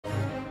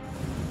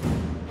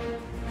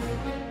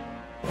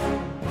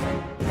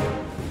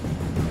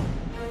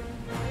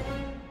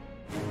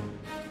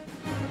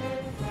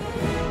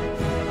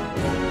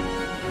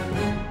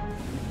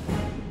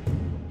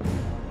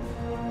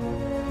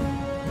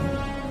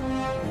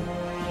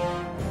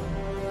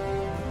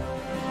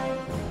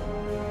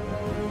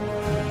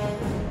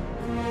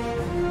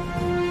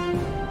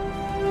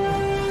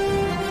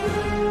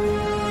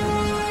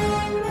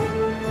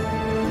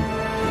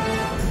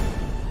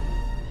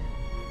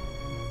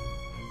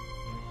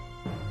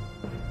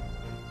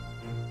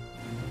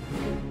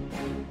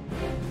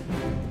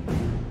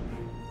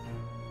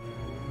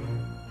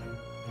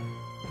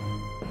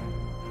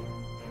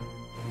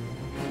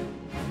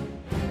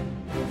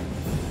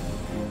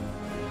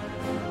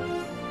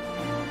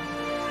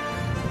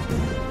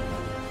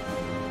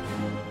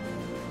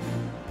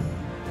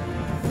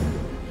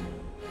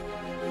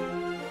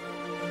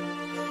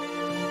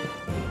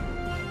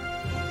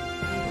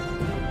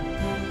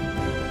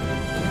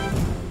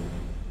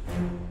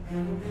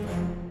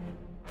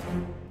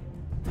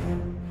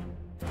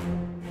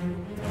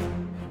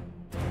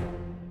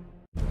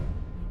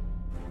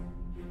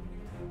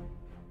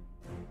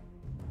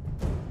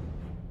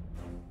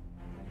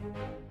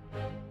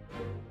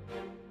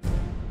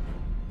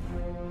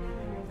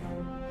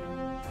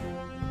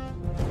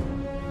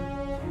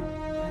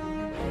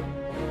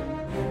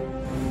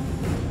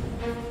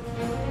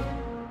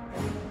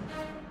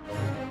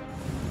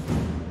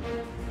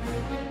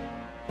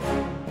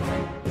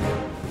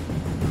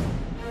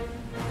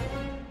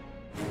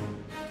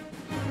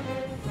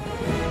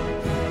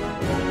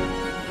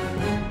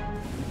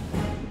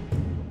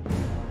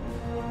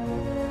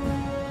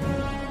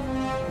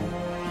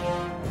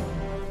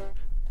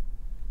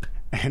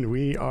And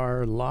we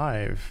are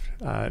live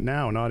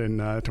now, not in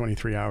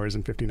 23 hours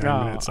and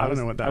 59 minutes. I don't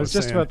know what that was. I was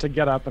just saying. about to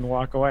get up and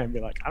walk away and be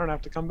like, I don't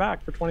have to come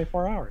back for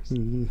 24 hours.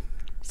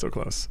 So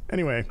close.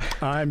 Anyway,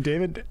 I'm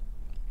David.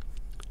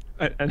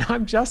 And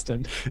I'm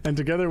Justin. And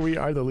together we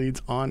are the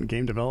leads on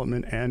game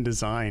development and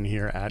design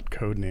here at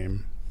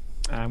Codename.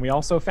 And we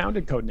also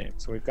founded Codename,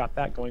 so we've got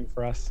that going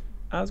for us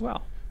as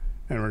well.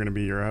 And we're going to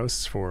be your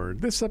hosts for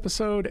this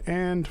episode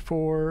and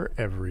for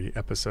every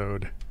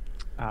episode.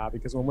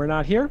 Because when we're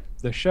not here,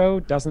 the show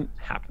doesn't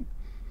happen.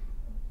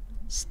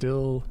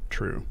 Still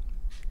true.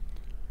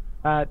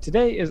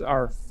 Today is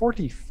our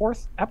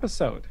 44th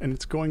episode. And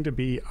it's going to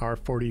be our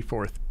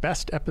 44th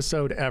best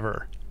episode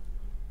ever.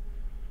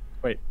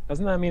 Wait,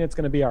 doesn't that mean it's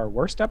going to be our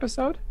worst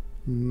episode?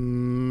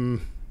 No,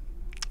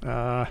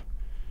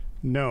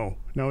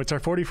 it's our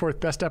 44th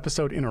best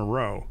episode in a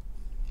row.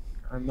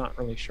 I'm not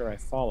really sure I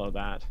follow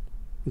that.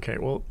 Okay,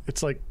 well,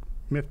 it's like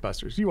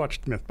Mythbusters. You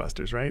watched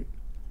Mythbusters, right?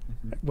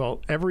 Mm-hmm.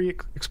 Well, every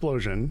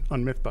explosion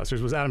on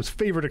Mythbusters was Adam's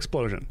favorite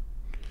explosion.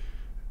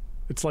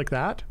 It's like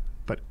that,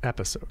 but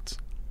episodes.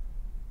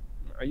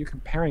 Are you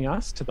comparing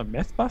us to the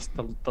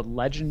the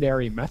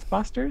legendary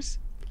Mythbusters?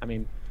 I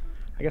mean,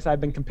 I guess I've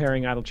been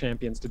comparing Idle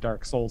Champions to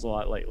Dark Souls a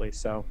lot lately,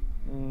 so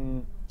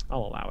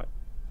I'll allow it.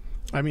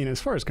 I mean,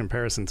 as far as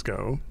comparisons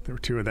go, there were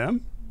two of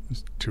them,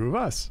 there's two of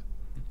us.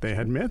 They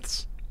had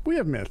myths, we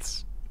have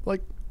myths.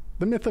 Like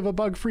the myth of a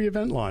bug-free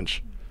event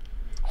launch.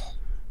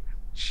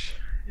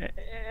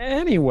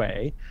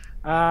 Anyway,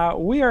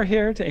 we are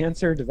here to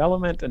answer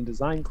development and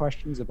design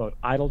questions about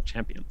Idle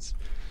Champions.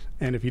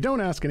 And if you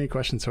don't ask any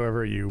questions,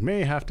 however, you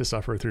may have to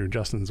suffer through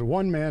Justin's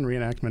one-man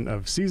reenactment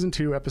of Season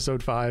 2,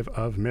 Episode 5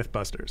 of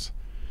Mythbusters.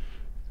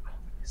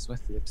 He's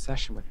with the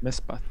obsession with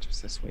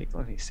Mythbusters this week.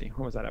 Let me see.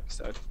 What was that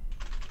episode?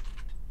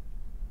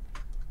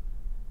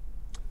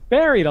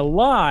 Buried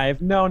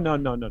Alive? No.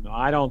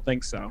 I don't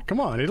think so.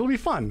 Come on, it'll be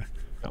fun.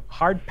 No,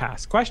 hard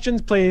pass.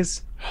 Questions,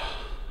 please.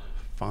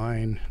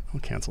 Fine. I'll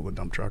cancel the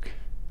dump truck.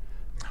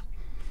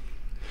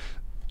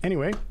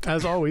 Anyway,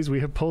 as always, we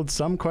have pulled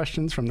some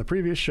questions from the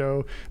previous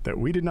show that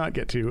we did not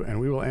get to, and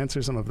we will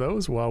answer some of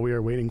those while we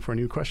are waiting for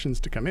new questions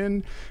to come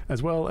in,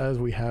 as well as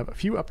we have a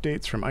few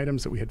updates from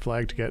items that we had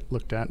flagged to get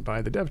looked at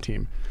by the dev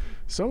team.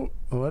 So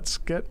let's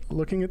get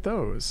looking at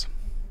those.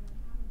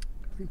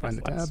 Find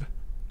the tab.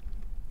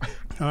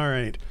 All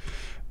right.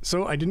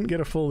 So I didn't get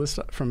a full list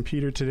from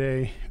Peter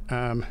today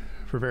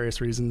for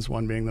various reasons,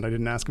 one being that I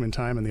didn't ask him in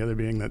time, and the other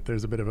being that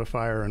there's a bit of a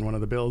fire in one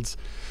of the builds.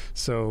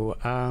 So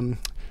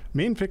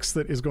main fix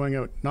that is going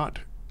out not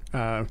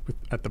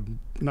at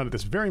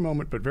this very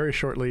moment, but very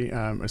shortly,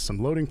 is some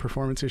loading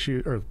performance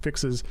issues or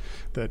fixes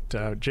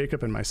that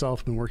Jacob and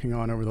myself have been working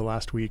on over the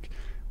last week,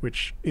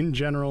 which in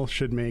general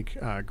should make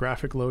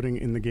graphic loading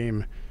in the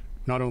game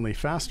not only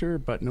faster,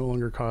 but no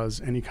longer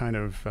cause any kind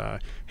of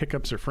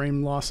hiccups or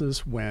frame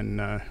losses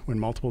when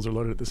multiples are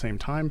loaded at the same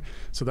time.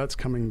 So that's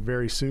coming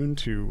very soon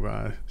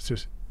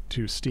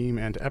to Steam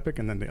and Epic,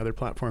 and then the other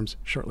platforms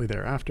shortly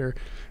thereafter.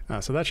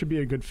 So that should be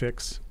a good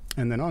fix.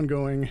 And then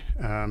ongoing,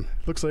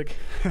 looks like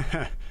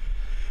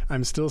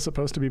I'm still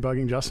supposed to be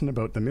bugging Justin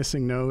about the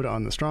missing node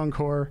on the strong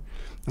core.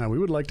 We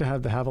would like to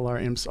have the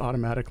Havilar imps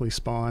automatically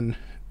spawn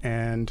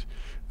and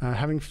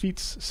having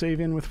feats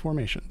save in with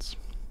formations.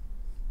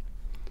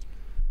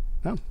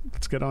 Now,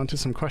 let's get on to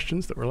some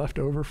questions that were left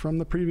over from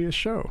the previous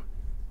show.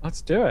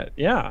 Let's do it.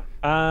 Yeah.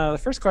 The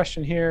first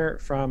question here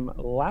from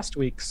last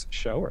week's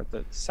show, or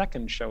the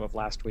second show of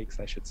last week's,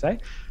 I should say,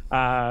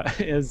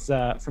 is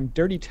from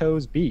Dirty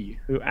Toes B,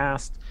 who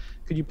asked,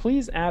 could you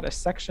please add a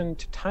section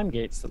to time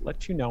gates that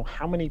let you know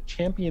how many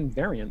champion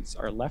variants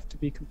are left to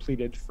be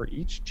completed for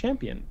each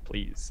champion,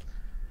 please?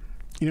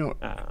 You know,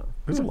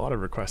 there's a lot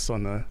of requests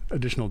on the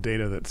additional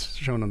data that's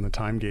shown on the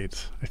time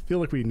gates. I feel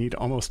like we need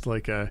almost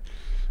like an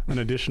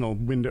additional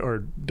window or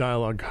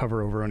dialogue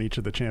hover over on each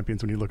of the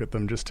champions when you look at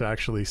them, just to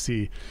actually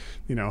see,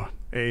 you know,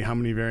 A, how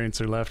many variants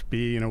are left,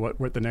 B, you know,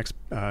 what the next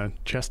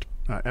chest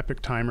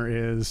epic timer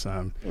is.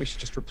 We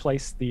should just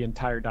replace the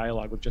entire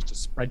dialogue with just a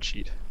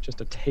spreadsheet,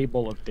 just a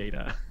table of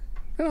data.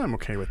 And I'm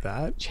okay with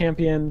that.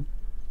 Champion,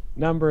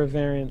 number of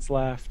variants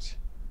left,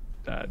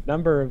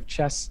 number of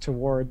chests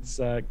towards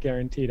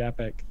guaranteed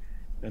epic,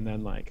 and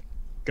then like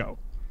go.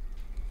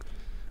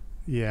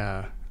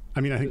 Yeah,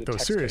 I mean, I think though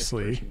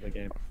seriously,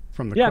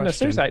 from the question, no,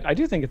 seriously, I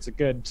do think it's a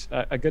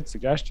good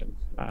suggestion.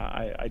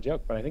 I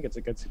joke, but I think it's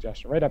a good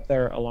suggestion, right up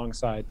there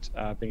alongside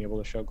being able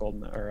to show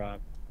golden or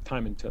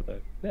time into the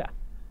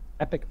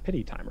epic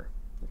pity timer.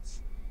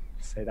 Let's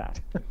say that.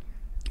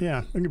 Yeah,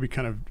 I think it'd be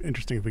kind of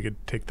interesting if we could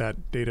take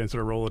that data and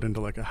sort of roll it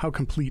into like how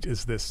complete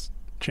is this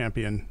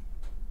champion.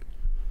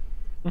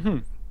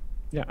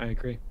 Yeah, I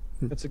agree.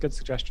 That's a good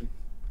suggestion.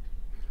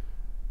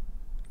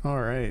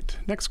 All right.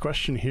 Next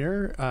question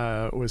here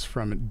was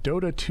from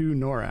Dota2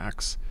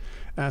 Norax,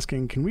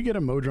 asking, can we get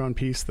a Modron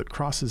piece that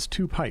crosses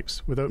two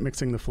pipes without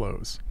mixing the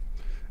flows?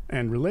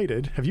 And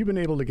related, have you been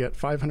able to get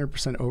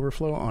 500%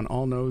 overflow on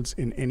all nodes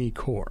in any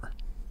core?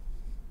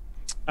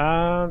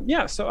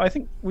 Yeah, so I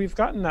think we've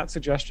gotten that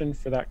suggestion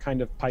for that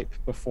kind of pipe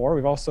before.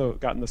 We've also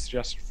gotten the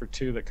suggestion for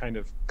two that kind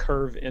of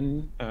curve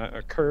in,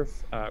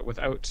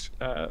 without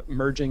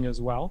merging as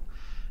well.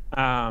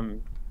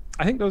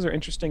 I think those are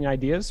interesting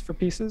ideas for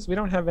pieces. We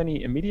don't have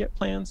any immediate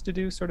plans to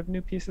do sort of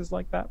new pieces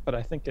like that, but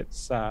I think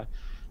it's a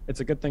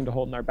good thing to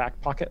hold in our back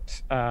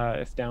pocket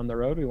if down the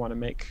road we want to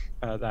make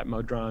that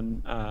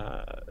Modron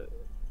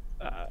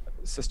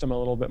system a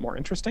little bit more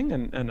interesting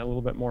and a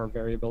little bit more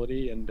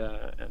variability and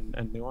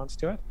nuance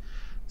to it.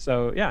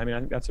 So yeah, I mean, I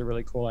think that's a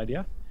really cool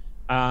idea.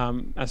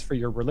 As for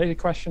your related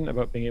question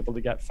about being able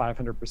to get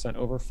 500%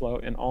 overflow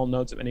in all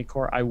nodes of any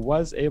core, I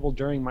was able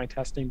during my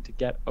testing to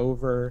get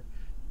over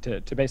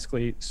to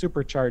basically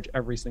supercharge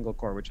every single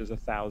core, which is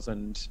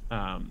 1,000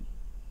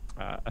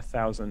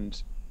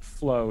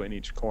 flow in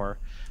each core.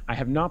 I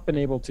have not been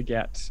able to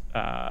get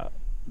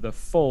the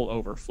full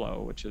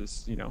overflow, which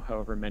is, you know,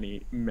 however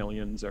many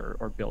millions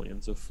or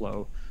billions of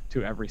flow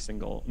to every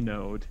single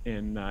node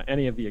in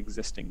any of the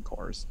existing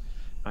cores.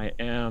 I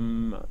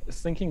am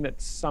thinking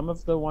that some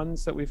of the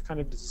ones that we've kind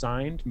of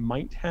designed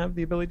might have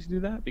the ability to do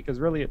that, because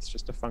really it's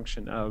just a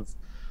function of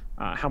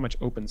how much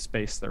open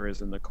space there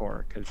is in the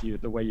core, because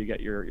the way you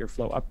get your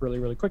flow up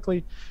really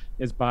quickly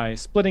is by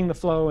splitting the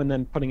flow and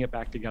then putting it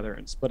back together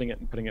and splitting it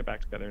and putting it back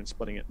together and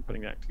splitting it and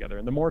putting it back together.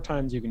 And the more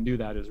times you can do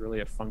that is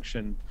really a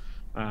function,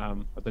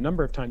 but the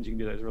number of times you can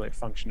do that is really a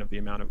function of the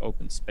amount of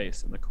open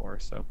space in the core.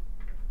 So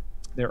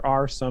there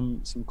are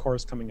some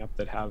cores coming up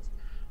that have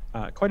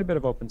quite a bit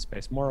of open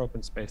space, more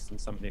open space than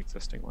some of the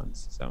existing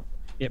ones. So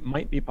it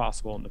might be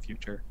possible in the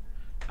future,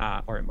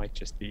 or it might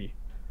just be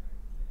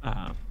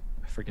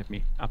forgive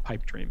me, a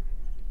pipe dream.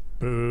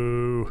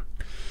 Boo.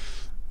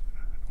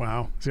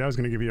 Wow. See, I was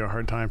going to give you a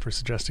hard time for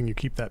suggesting you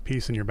keep that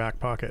piece in your back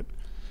pocket.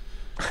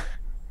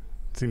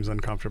 Seems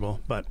uncomfortable,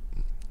 but...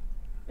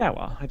 Yeah,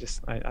 well,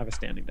 I have a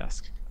standing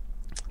desk.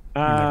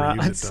 Never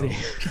use Let's it,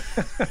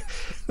 see.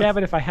 Yeah,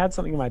 but if I had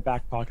something in my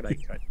back pocket, I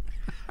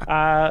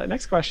could.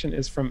 Next question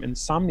is from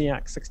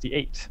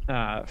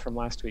Insomniac68 from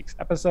last week's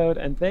episode,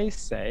 and they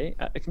say,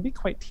 it can be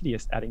quite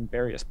tedious adding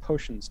various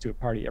potions to a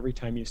party every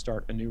time you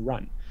start a new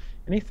run.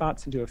 Any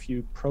thoughts into a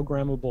few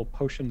programmable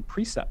potion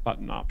preset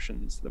button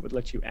options that would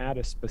let you add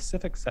a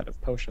specific set of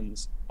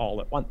potions all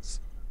at once?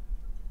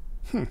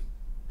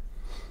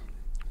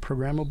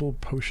 Programmable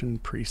potion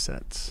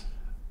presets.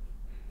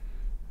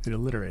 It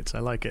alliterates. I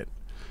like it.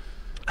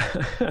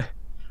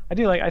 I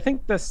do like. I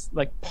think this,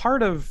 like,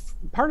 part of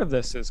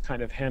this is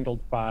kind of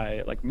handled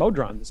by, like,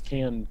 Modrons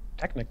can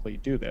technically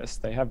do this.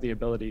 They have the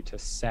ability to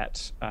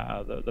set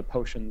the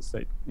potions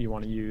that you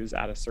want to use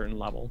at a certain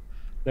level.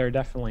 There are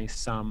definitely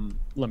some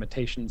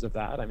limitations of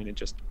that. I mean, it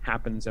just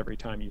happens every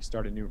time you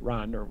start a new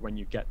run or when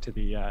you get to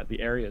the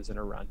areas in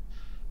a run,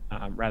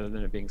 rather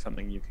than it being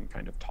something you can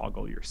kind of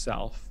toggle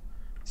yourself.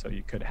 So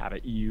you could have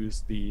it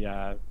use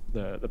the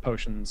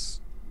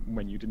potions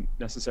when you didn't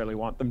necessarily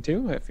want them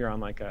to, if you're on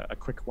like a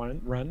quick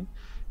run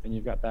and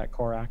you've got that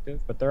core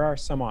active. But there are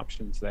some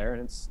options there,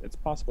 and it's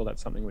possible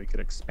that's something we could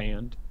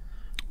expand.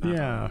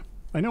 Yeah.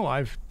 I know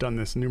I've done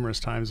this numerous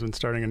times when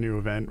starting a new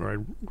event, where I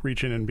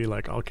reach in and be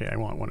like, okay, I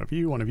want one of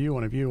you, one of you,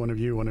 one of you, one of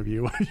you, one of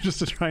you, just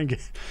to try and get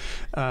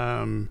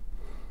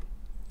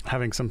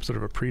having some sort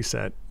of a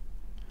preset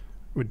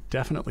would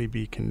definitely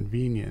be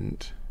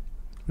convenient.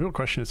 The real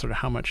question is sort of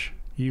how much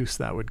use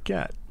that would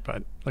get,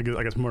 but like,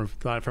 I guess more of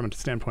that from a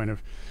standpoint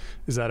of,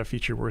 is that a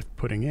feature worth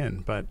putting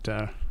in? But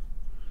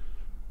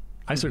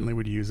I certainly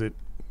would use it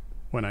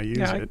when I use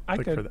it.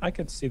 I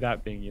could see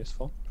that being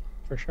useful,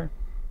 for sure.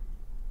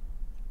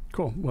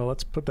 Cool. Well,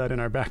 let's put that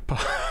in our back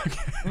pocket.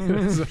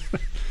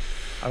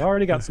 I've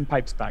already got some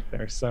pipes back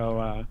there, so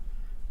I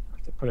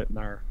have to put it in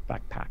our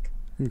backpack.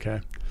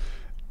 Okay.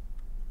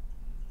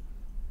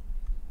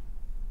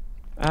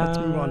 Let's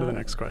move on to the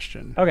next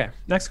question. Okay.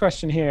 Next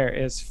question here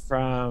is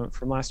from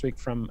last week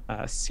from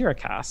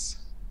Syracase,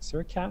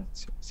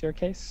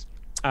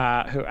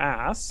 who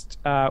asked,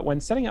 when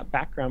setting up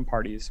background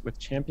parties with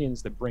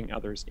champions that bring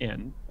others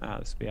in,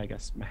 this would be, I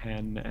guess,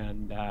 Mahan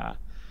and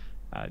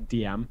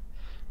DM,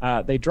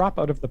 they drop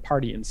out of the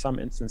party in some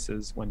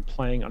instances when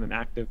playing on an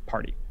active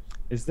party.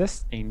 Is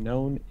this a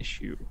known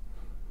issue?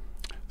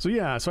 So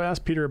yeah, so I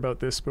asked Peter about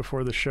this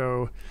before the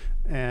show,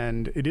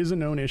 and it is a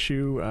known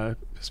issue,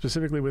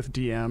 specifically with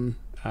DM.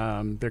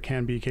 There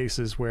can be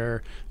cases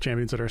where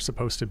champions that are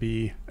supposed to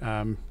be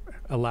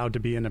allowed to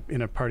be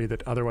in a party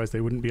that otherwise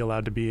they wouldn't be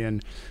allowed to be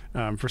in,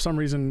 for some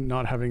reason,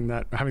 not having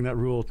that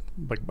rule,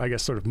 like, I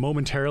guess, sort of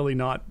momentarily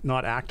not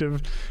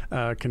active,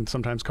 can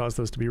sometimes cause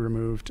those to be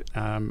removed.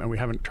 And we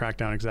haven't tracked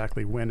down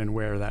exactly when and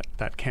where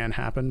that can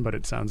happen, but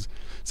it sounds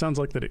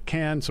like that it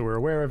can, so we're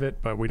aware of it,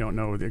 but we don't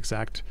know the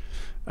exact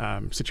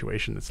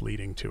situation that's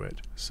leading to it.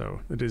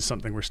 So it is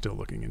something we're still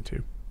looking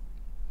into.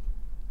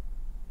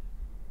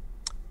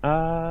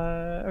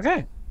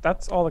 Okay,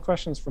 that's all the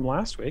questions from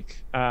last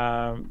week.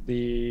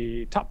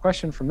 The top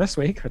question from this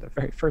week, or the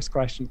very first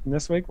question from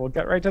this week, we'll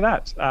get right to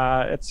that.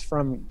 It's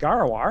from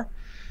Garawar,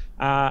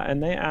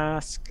 and they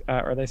ask,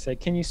 or they say,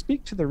 can you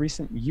speak to the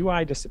recent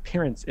UI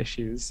disappearance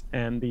issues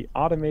and the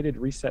automated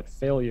reset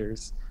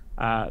failures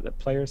that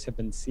players have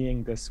been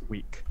seeing this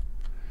week?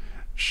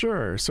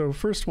 Sure. So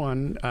first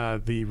one,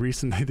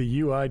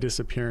 the UI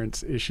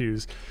disappearance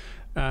issues.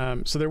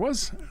 So there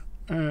was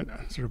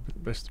sort of the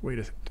best way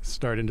to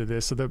start into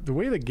this. So the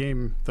way the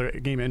game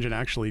engine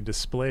actually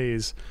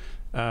displays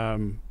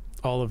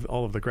all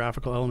of the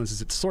graphical elements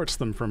is it sorts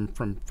them from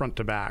front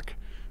to back,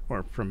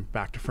 or from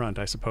back to front,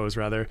 I suppose,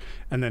 rather,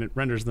 and then it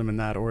renders them in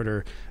that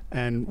order.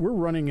 And we're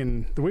running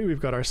in the way we've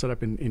got our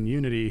setup in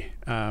Unity,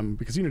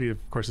 because Unity,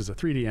 of course, is a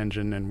 3D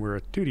engine and we're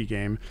a 2D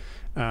game.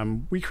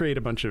 We create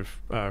a bunch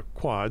of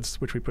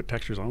quads, which we put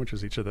textures on, which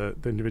is each of the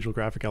individual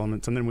graphic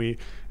elements, and then we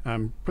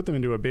put them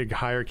into a big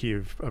hierarchy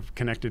of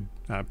connected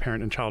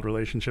parent and child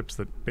relationships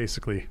that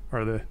basically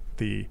are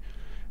the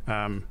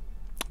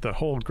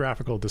whole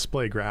graphical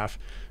display graph,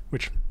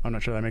 which I'm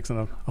not sure that makes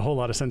a whole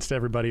lot of sense to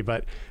everybody,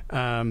 but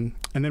and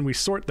then we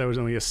sort those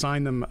and we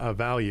assign them a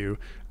value,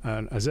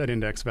 a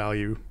z-index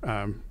value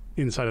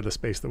inside of the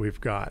space that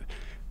we've got.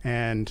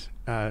 And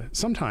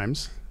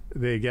sometimes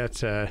they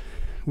get,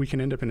 we can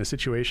end up in a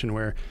situation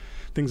where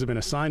things have been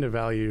assigned a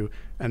value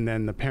and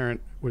then the parent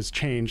was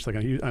changed, like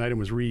an item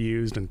was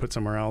reused and put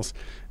somewhere else,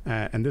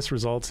 and this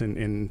results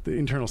in the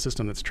internal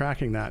system that's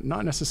tracking that,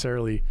 not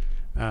necessarily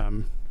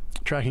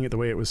tracking it the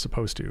way it was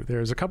supposed to.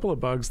 There's a couple of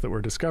bugs that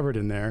were discovered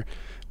in there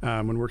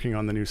when working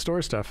on the new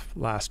store stuff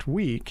last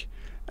week,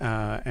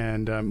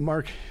 and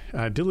Mark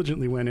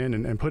diligently went in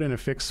and put in a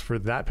fix for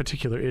that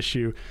particular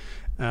issue,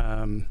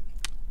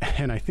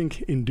 and I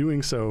think in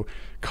doing so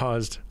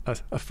caused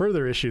a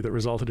further issue that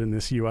resulted in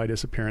this UI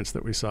disappearance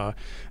that we saw,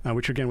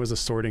 which again was a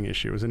sorting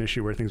issue. It was an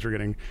issue where things were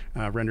getting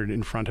rendered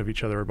in front of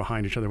each other or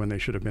behind each other when they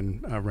should have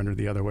been rendered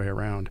the other way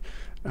around.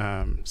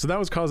 So that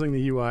was causing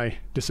the UI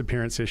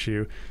disappearance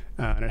issue,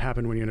 and it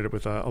happened when you ended up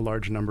with a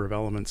large number of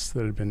elements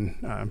that had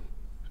been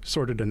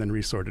sorted and then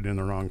resorted in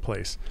the wrong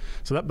place.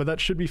 But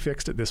that should be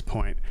fixed at this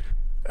point.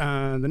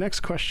 The next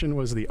question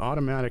was the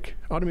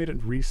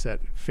automated reset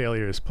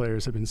failures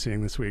players have been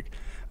seeing this week.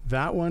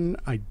 That one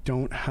I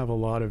don't have a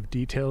lot of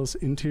details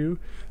into.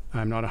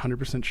 I'm not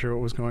 100% sure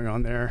what was going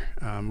on there.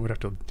 We'd have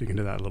to dig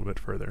into that a little bit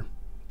further.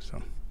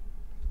 So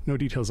no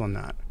details on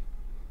that.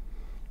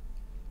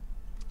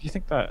 Do you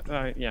think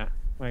that, yeah,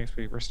 I guess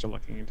we're still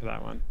looking into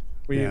that one.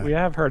 We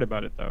have heard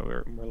about it,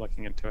 though. We're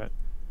looking into it.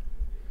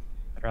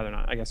 I'd rather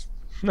not, I guess.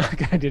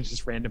 I did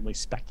just randomly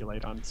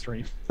speculate on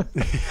stream.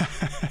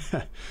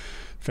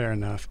 Fair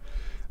enough.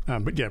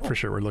 But yeah, for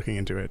sure, we're looking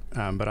into it.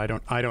 But I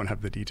don't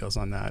have the details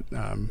on that.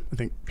 I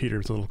think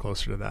Peter's a little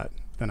closer to that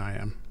than I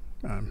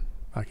am.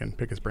 I can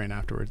pick his brain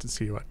afterwards and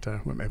see what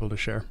I'm able to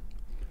share.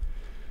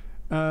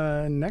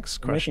 Next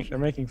question. They're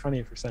making fun of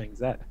you for saying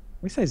Zed.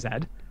 We say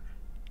Zed.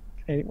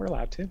 Canadian, we're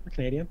allowed to. We're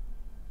Canadian.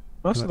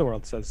 Most of the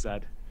world says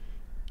Zed.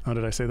 Oh,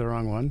 did I say the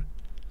wrong one?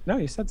 No,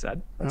 you said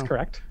Zed. That's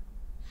correct.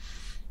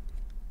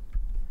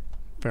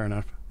 Fair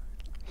enough.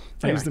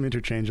 I use them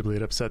interchangeably.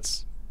 It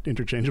upsets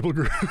interchangeable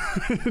group.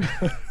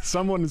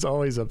 Someone is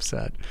always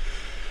upset.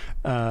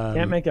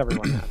 Can't make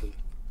everyone happy.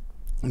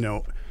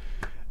 No.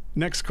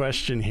 Next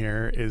question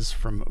here is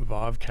from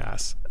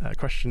Vovcast.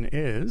 Question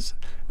is,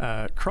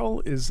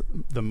 Krull is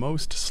the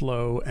most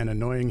slow and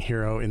annoying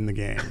hero in the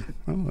game.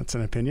 Well, that's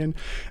an opinion.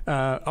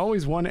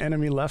 Always one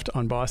enemy left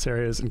on boss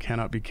areas and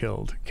cannot be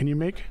killed. Can you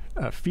make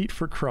a feat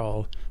for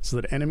Krull so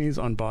that enemies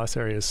on boss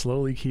areas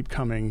slowly keep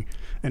coming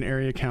and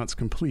area counts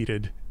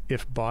completed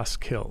if boss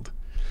killed?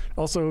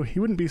 Also, he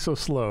wouldn't be so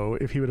slow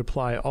if he would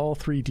apply all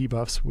 3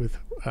 debuffs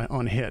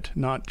on hit,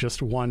 not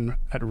just one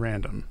at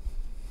random.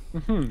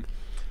 Mm-hmm.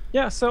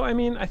 Yeah, so I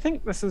mean, I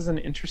think this is an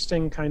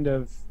interesting kind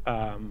of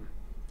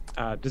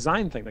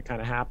design thing that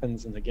kind of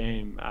happens in the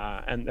game.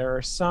 And there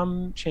are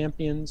some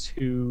champions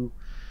who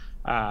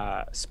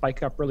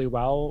spike up really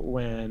well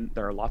when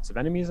there are lots of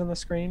enemies on the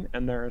screen,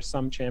 and there are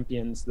some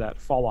champions that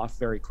fall off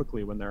very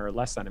quickly when there are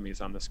less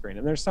enemies on the screen.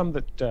 And there's some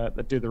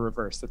that do the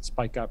reverse, that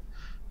spike up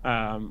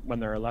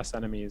when there are less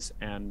enemies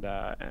and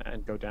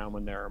go down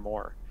when there are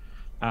more.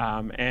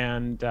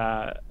 And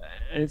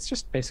it's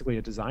just basically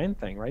a design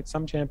thing, right?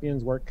 Some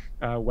champions work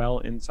well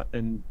in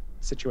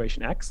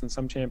situation X, and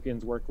some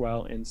champions work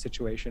well in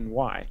situation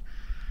Y.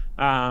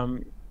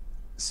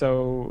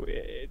 So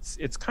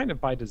it's kind of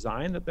by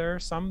design that there are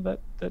some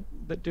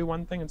that do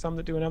one thing and some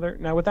that do another.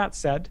 Now, with that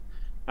said,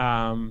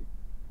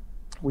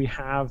 we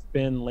have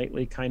been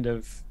lately kind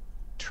of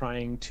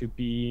trying to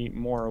be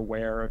more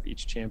aware of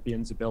each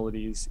champion's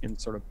abilities in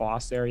sort of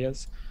boss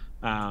areas.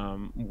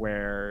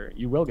 Where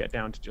you will get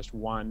down to just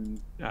one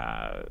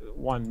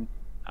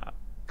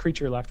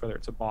creature left, whether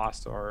it's a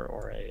boss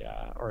or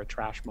a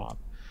trash mob,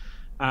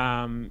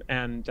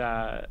 and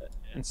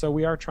so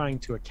we are trying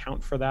to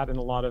account for that in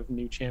a lot of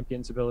new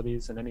champions'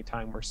 abilities. And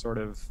anytime we're sort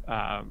of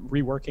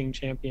reworking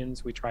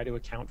champions, we try to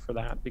account for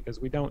that, because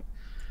we don't.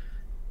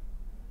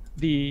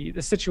 The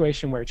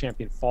situation where a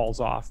champion falls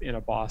off in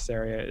a boss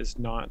area is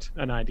not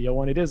an ideal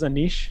one. It is a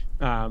niche,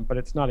 but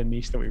it's not a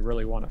niche that we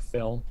really want to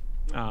fill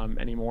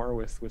anymore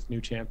with new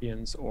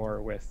champions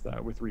or with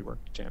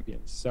reworked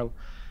champions. So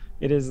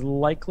it is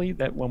likely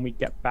that when we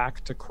get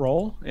back to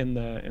Krull in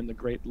the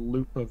great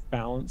loop of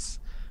balance,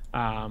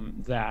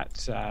 that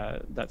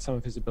some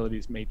of his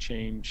abilities may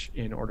change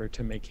in order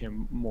to make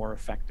him more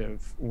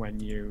effective when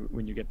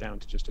you get down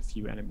to just a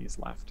few enemies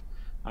left,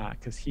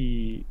 because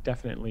he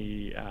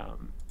definitely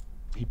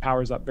he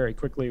powers up very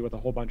quickly with a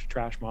whole bunch of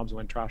trash mobs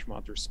when trash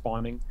mobs are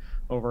spawning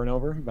over and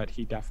over, but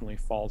he definitely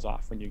falls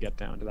off when you get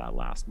down to that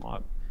last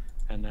mob,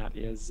 and that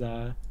is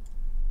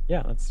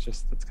yeah,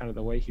 that's kind of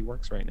the way he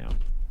works right now.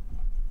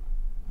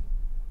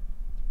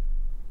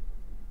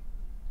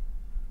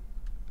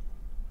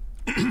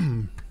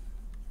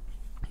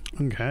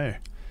 Okay.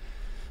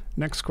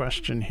 Next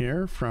question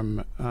here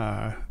from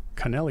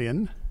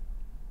Canelian.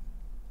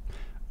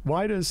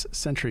 Why does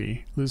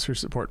Sentry lose her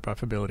support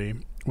buff ability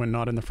when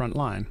not in the front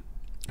line?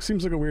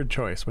 Seems like a weird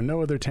choice when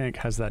no other tank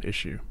has that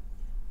issue.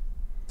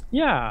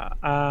 Yeah,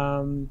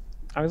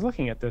 I was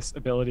looking at this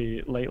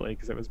ability lately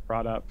because it was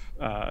brought up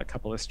a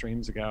couple of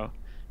streams ago,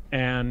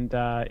 and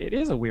it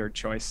is a weird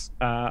choice.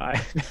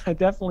 I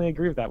definitely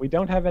agree with that. We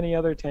don't have any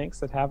other tanks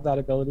that have that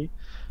ability,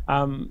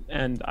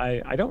 and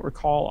I don't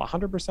recall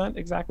 100%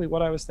 exactly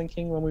what I was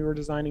thinking when we were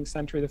designing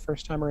Sentry the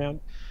first time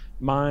around.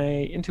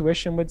 My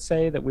intuition would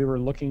say that we were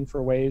looking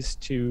for ways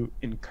to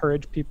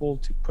encourage people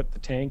to put the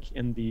tank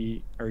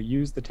in or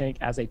use the tank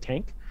as a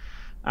tank,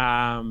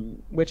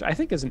 which I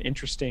think is an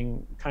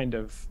interesting kind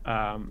of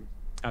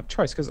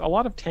choice, because a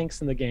lot of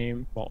tanks in the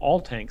game, well, all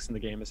tanks in the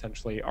game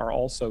essentially, are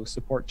also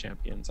support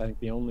champions. I think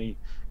the only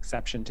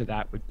exception to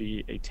that would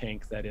be a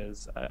tank that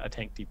is a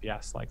tank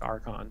DPS like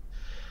Archon.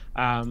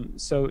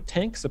 So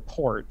tank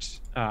support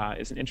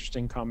is an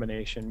interesting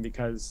combination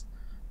because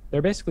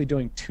they're basically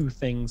doing two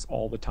things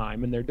all the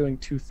time, and they're doing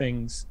two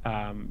things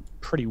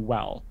pretty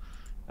well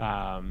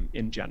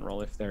in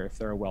general if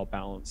they're a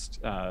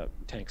well-balanced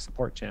tank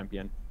support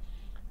champion.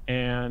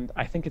 And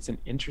I think it's an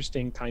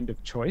interesting kind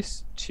of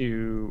choice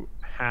to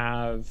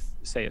have,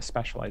 say, a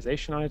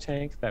specialization on a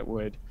tank that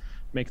would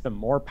make them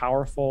more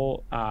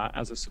powerful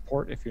as a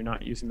support if you're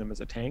not using them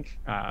as a tank,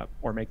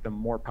 or make them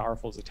more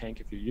powerful as a tank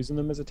if you're using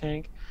them as a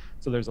tank.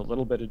 So there's a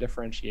little bit of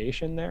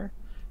differentiation there.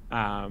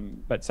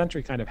 But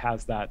Sentry kind of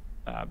has that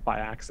by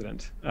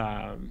accident,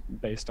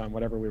 based on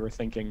whatever we were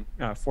thinking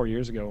 4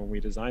 years ago when we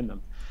designed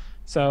them.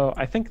 So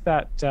I think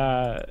that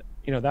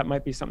that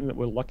might be something that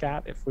we'll look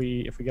at if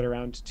we get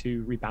around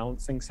to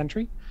rebalancing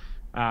Sentry.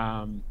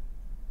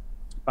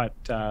 But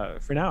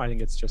for now, I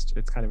think it's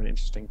kind of an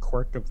interesting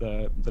quirk of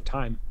the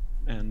time,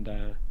 and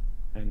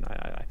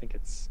I think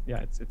it's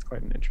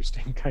quite an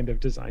interesting kind of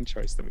design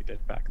choice that we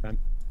did back then.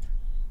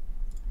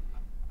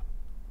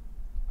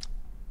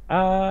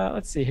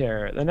 Let's see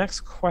here. The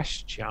next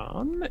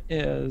question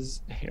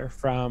is here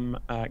from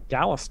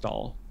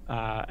Gallistal,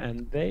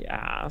 and they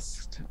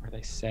asked, or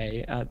they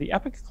say, the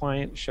Epic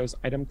client shows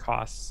item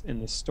costs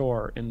in the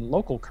store in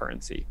local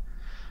currency.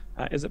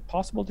 Is it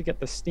possible to get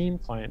the Steam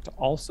client to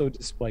also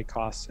display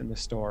costs in the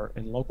store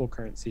in local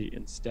currency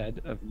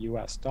instead of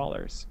US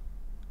dollars?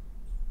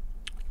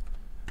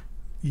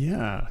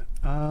 Yeah.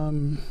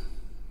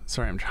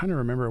 Sorry, I'm trying to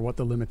remember what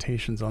the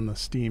limitations on the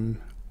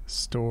Steam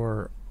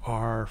store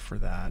are for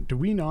that. Do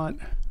we not?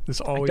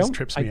 This always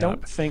trips me up. I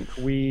don't think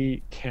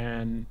we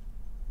can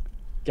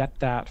get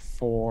that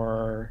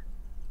for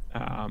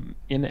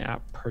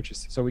in-app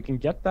purchases. So we can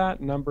get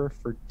that number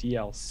for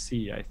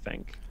DLC, I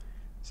think.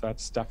 So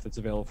that's stuff that's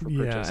available for purchase.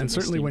 Yeah, and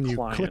certainly when you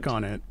click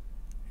on it,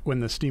 when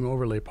the Steam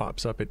overlay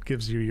pops up, it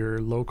gives you your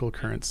local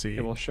currency.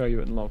 It will show you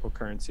it in local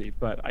currency,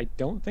 but I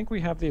don't think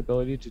we have the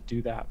ability to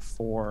do that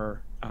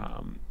for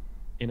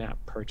in-app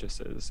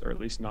purchases, or at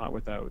least not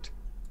without.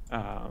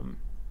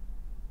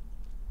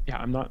 Yeah,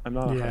 I'm not.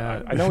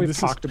 Yeah, I know we've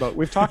talked about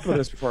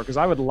this before, because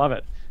I would love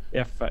it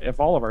if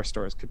all of our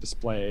stores could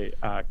display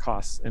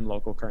costs in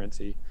local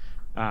currency.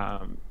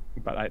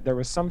 But there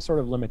was some sort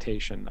of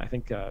limitation. I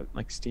think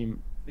like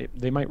Steam,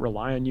 they might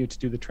rely on you to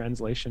do the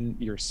translation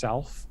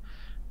yourself,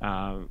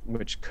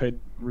 which could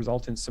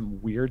result in some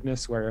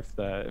weirdness where if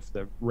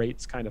the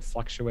rates kind of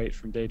fluctuate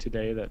from day to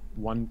day, that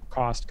one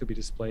cost could be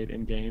displayed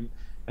in game,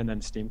 and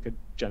then Steam could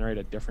generate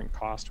a different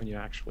cost when you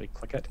actually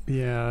click it.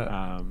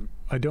 Yeah,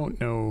 I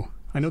don't know.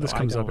 I know this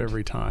comes up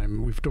every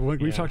time. We've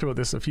talked about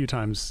this a few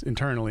times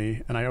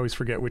internally, and I always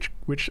forget which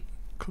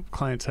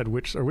clients had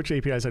which, or which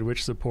APIs had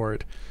which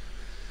support.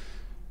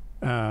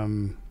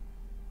 And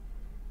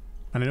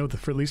I know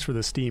that at least for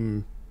the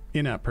Steam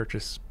in-app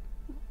purchase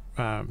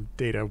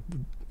data,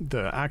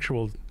 the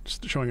actual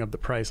showing of the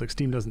price, like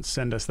Steam doesn't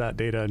send us that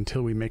data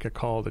until we make a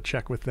call to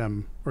check with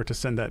them, or to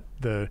send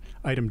the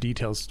item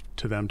details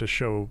to them to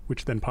show,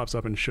 which then pops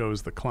up and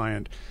shows the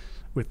client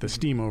with the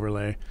Steam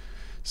overlay.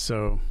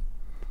 So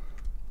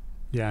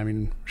yeah, I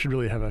mean, should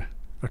really have a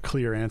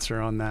clear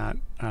answer on that.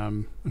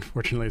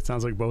 Unfortunately, it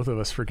sounds like both of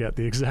us forget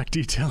the exact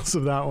details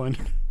of that one.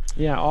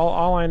 Yeah,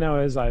 all I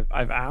know is I've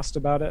asked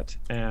about it,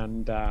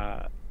 and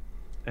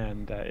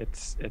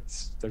it's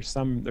there's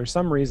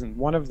some reason.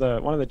 One of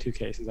the two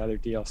cases, either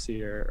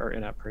DLC or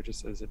in-app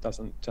purchases, it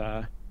doesn't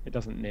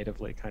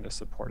natively kind of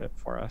support it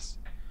for us,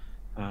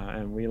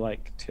 and we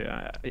like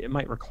to. It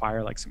might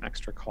require like some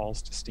extra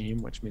calls to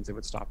Steam, which means it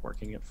would stop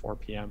working at 4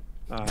 p.m.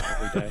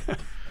 Every day,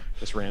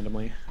 just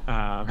randomly.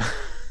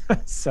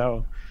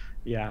 So,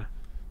 yeah,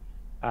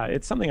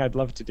 it's something I'd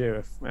love to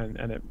do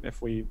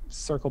if we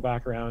circle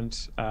back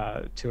around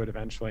to it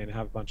eventually and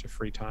have a bunch of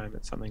free time.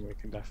 It's something we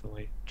can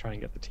definitely try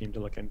and get the team to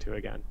look into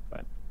again.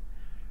 But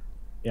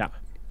yeah,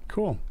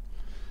 cool.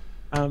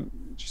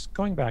 Just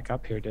going back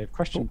up here, Dave.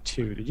 Question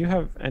 2: did you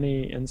have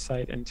any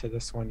insight into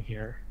this one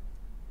here?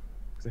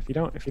 Because if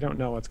you don't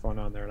know what's going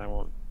on there, and I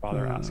won't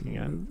bother asking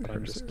it, but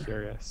I'm just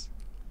curious.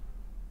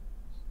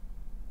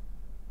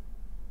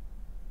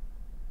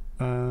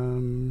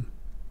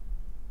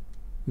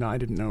 No, I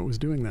didn't know it was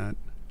doing that.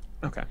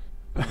 Okay.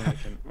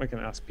 we can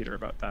ask Peter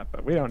about that,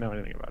 but we don't know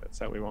anything about it,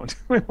 so we won't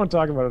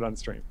talk about it on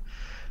stream.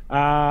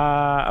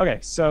 Okay,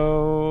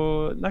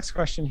 so next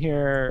question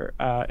here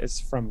is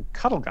from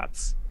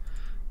Cuddleguts,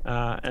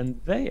 and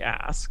they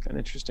ask an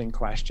interesting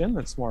question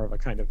that's more of a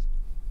kind of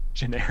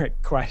generic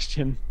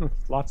question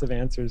with lots of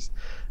answers,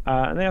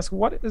 and they ask,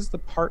 what is the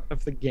part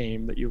of the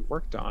game that you've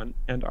worked on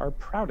and are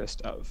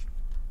proudest of?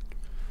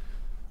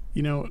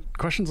 You know,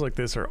 questions like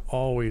this are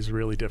always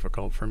really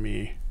difficult for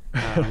me.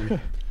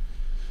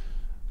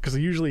 Because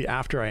usually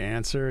after I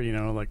answer, you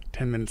know, like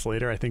 10 minutes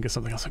later, I think of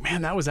something else like,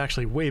 man, that was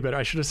actually way better.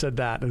 I should have said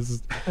that.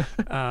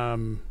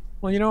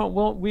 Well, you know,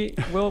 we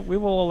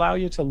will allow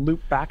you to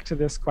loop back to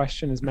this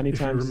question as many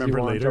times as you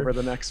want later over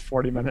the next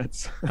 40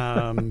 minutes.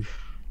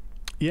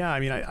 Yeah, I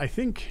mean, I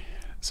think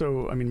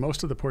so. I mean,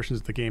 most of the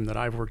portions of the game that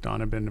I've worked on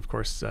have been, of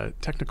course,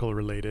 technical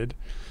related.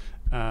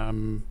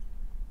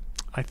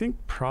 I think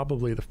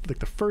probably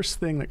the first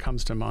thing that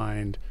comes to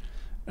mind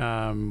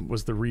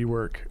was the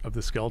rework of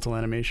the skeletal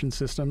animation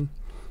system.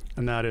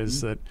 And that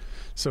is that,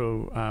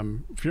 so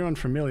if you're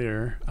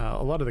unfamiliar,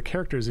 a lot of the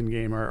characters in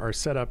game are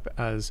set up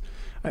as,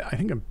 I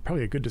think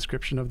probably a good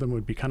description of them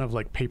would be kind of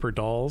like paper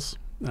dolls.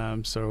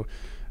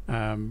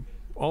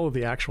 All of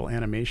the actual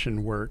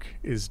animation work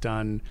is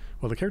done,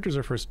 well, the characters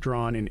are first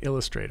drawn in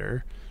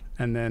Illustrator,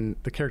 and then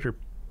the character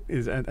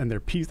is, and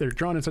they're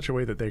drawn in such a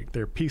way that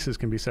their pieces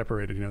can be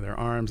separated. You know, their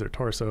arms, their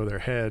torso, their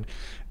head,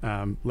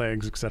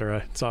 legs,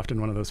 etc. It's often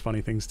one of those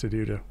funny things to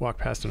do, to walk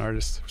past an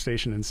artist's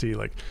station and see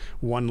like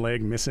one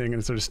leg missing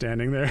and sort of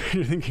standing there.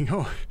 You're thinking,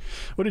 oh,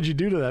 what did you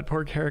do to that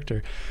poor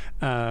character?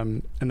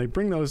 And they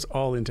bring those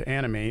all into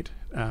Animate,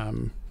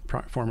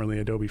 formerly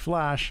Adobe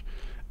Flash,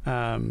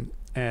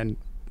 and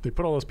they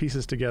put all those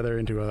pieces together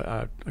into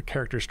a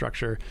character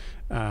structure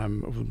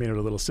made out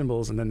of little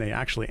symbols, and then they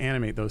actually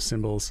animate those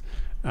symbols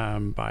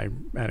by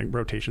adding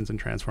rotations and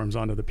transforms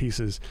onto the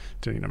pieces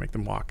to, you know, make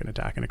them walk and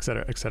attack and et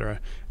cetera, et cetera.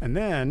 And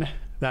then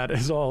that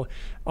is all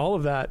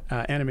of that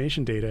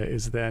animation data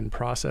is then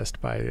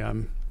processed by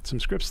some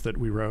scripts that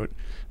we wrote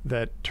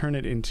that turn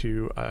it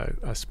into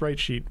a sprite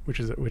sheet,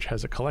 which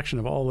has a collection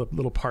of all the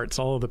little parts,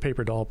 all of the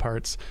paper doll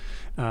parts,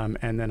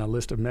 and then a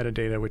list of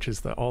metadata, which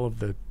is all of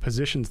the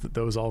positions that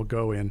those all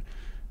go in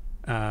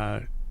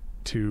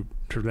to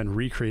then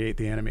recreate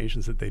the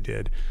animations that they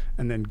did.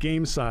 And then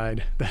game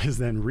side, that is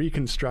then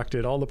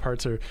reconstructed. All the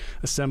parts are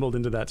assembled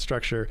into that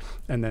structure,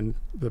 and then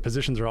the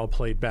positions are all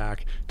played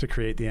back to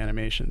create the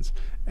animations.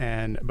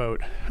 And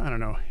about, I don't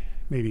know,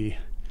 maybe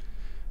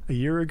a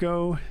year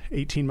ago,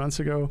 18 months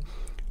ago,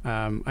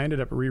 I ended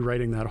up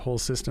rewriting that whole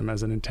system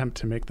as an attempt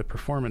to make the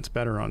performance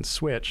better on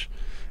Switch,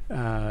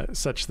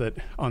 such that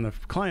on the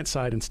client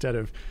side, instead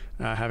of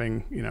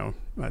having, you know,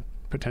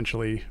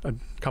 potentially a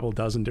couple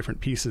dozen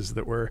different pieces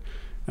that were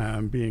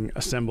being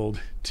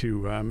assembled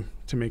to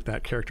make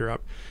that character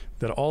up,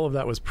 that all of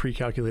that was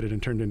pre-calculated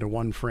and turned into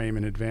one frame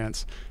in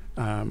advance,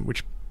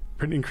 which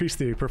increased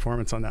the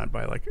performance on that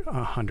by like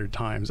 100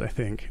 times, I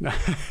think.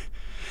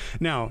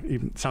 Now,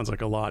 it sounds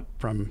like a lot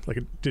from, like,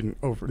 it didn't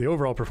the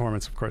overall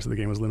performance, of course, of the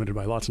game was limited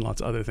by lots and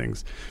lots of other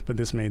things, but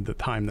this made the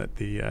time that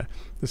the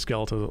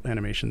skeletal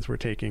animations were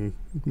taking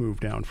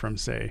move down from,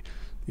 say,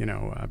 you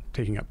know,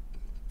 taking up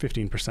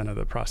 15% of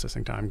the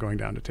processing time, going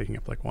down to taking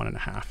up like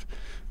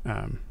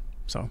 1.5.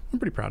 So I'm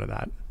pretty proud of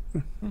that.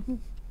 Mm-hmm.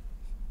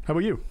 How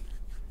about you?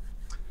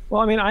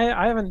 Well, I mean,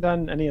 I haven't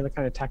done any of the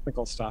kind of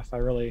technical stuff. I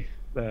really,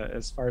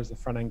 as far as the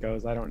front end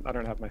goes, I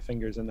don't have my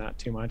fingers in that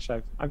too much.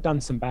 I've done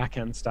some back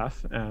end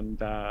stuff, and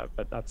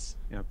but that's,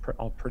 you know,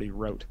 all pretty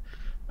rote.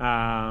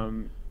 I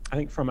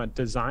think from a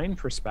design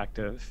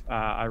perspective,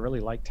 I really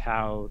liked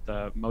how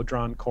the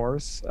Modron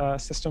cores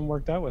system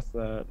worked out with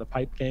the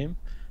pipe game.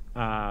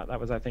 That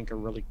was, I think, a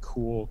really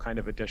cool kind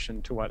of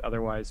addition to what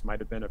otherwise might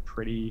have been a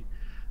pretty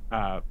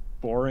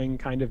boring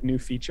kind of new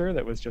feature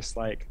that was just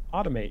like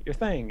automate your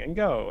thing and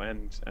go,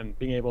 and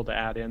being able to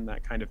add in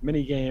that kind of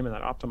mini game and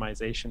that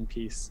optimization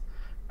piece,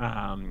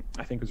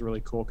 I think was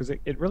really cool, because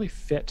it really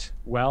fit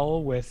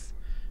well with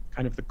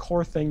kind of the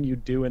core thing you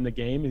do in the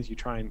game is you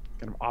try and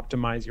kind of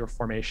optimize your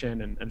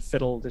formation and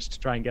fiddle just to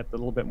try and get a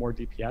little bit more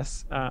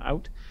DPS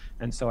out.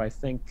 And so I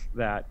think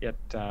that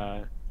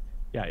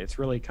it's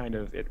really kind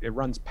of, it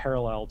runs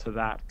parallel to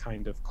that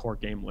kind of core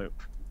game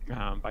loop,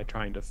 by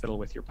trying to fiddle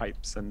with your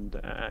pipes and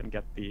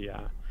get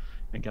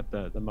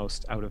the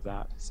most out of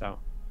that. So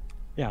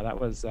yeah, that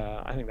was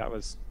I think that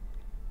was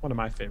one of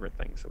my favorite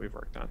things that we've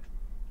worked on.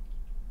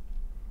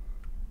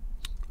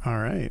 All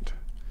right.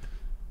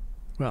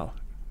 Well,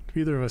 if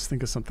either of us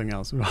think of something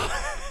else,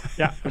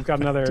 Yeah, we've got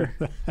another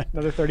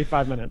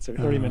 35 minutes or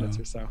 30 minutes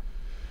or so.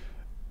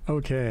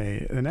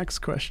 Okay, the next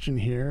question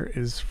here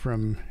is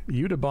from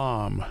Yuda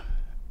Bomb.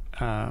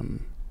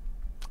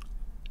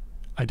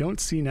 I don't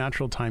see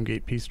natural time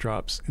gate piece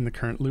drops in the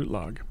current loot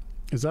log.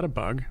 Is that a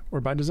bug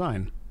or by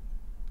design?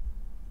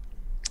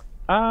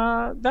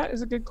 That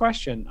is a good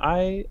question.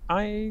 I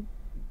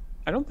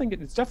don't think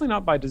it's definitely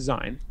not by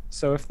design.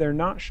 So if they're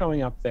not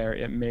showing up there,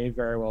 it may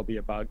very well be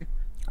a bug.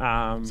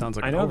 Sounds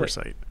like an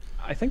oversight.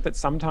 I think that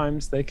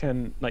sometimes they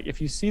can, like,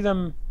 if you see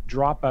them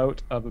drop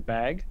out of a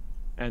bag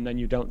and then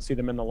you don't see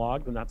them in the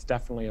log, then that's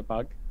definitely a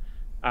bug.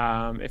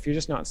 If you're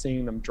just not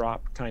seeing them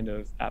drop kind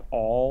of at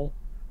all,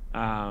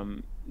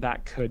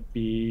 that could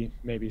be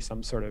maybe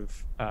some sort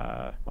of,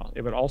 well,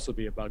 it would also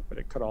be a bug, but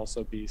it could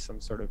also be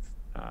some sort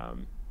of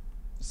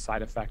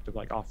side effect of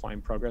like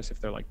offline progress if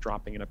they're like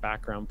dropping in a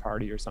background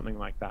party or something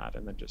like that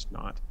and then just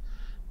not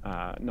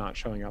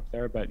showing up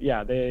there. But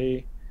yeah,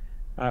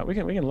 we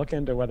can look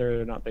into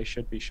whether or not they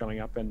should be showing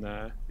up in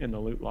the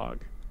loot log,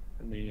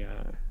 in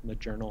the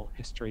journal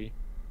history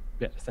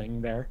bit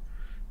thing there.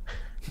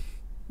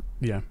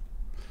 Yeah,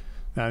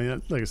 I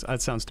mean, like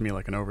that sounds to me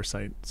like an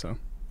oversight, so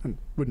it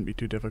wouldn't be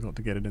too difficult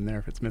to get it in there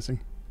if it's missing.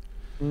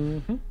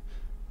 Mm-hmm.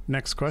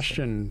 Next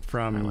question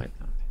from Highlight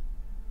that.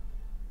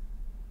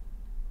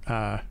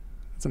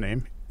 that's a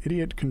name.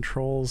 Idiot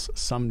Controls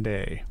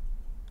Someday,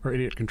 or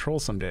Idiot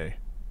Controls Someday.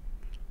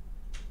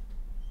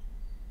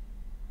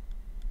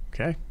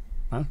 Okay,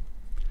 well,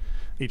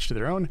 each to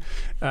their own.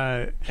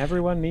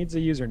 Everyone needs a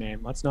username.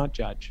 Let's not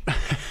judge.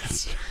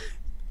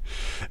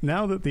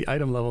 Now that the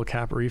item level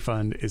cap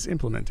refund is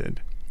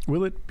implemented,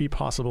 will it be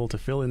possible to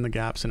fill in the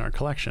gaps in our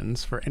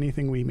collections for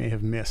anything we may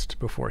have missed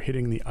before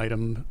hitting the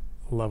item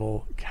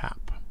level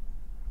cap?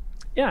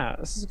 Yeah,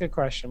 this is a good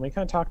question. We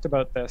kind of talked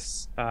about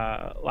this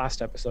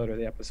last episode, or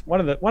the episode one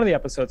of the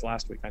episodes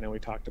last week. I know we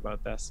talked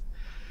about this,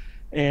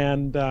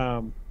 and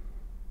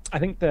I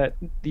think that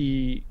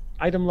the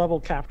item level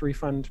capped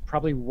refund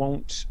probably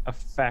won't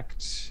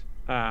affect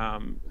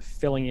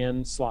filling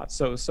in slots.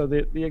 So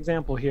the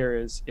example here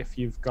is if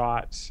you've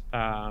got say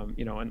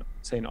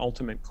an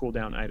ultimate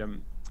cooldown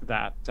item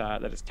that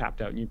is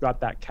capped out, and you've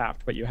got that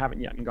capped, but you haven't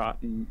yet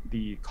gotten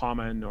the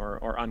common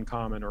or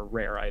uncommon or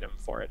rare item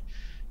for it.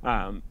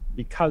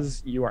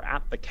 Because you are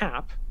at the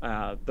cap,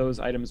 those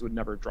items would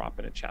never drop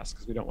in a chest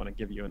because we don't want to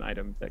give you an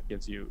item that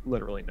gives you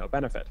literally no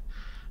benefit.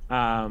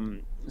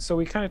 So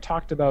we kind of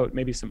talked about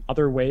maybe some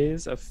other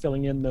ways of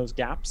filling in those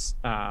gaps,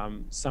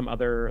 some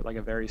other, like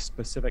a very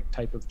specific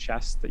type of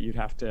chest that you'd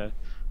have to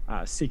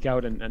seek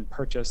out and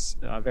purchase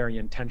very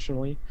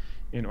intentionally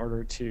in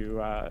order to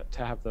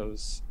have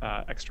those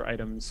extra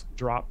items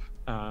drop,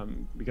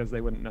 because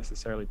they wouldn't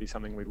necessarily be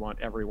something we'd want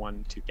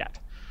everyone to get.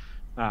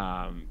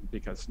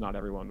 Because not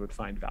everyone would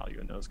find value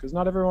in those, because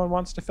not everyone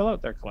wants to fill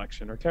out their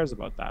collection or cares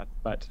about that.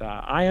 But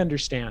I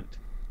understand,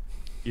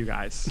 you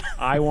guys.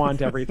 I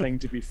want everything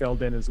to be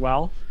filled in as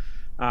well.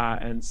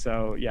 And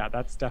so, yeah,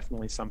 that's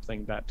definitely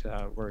something that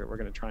we're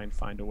going to try and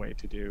find a way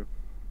to do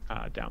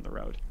down the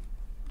road.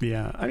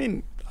 Yeah, I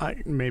mean,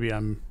 maybe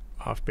I'm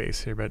off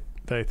base here, but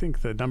I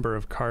think the number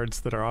of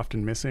cards that are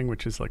often missing,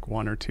 which is like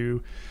one or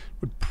two,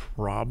 would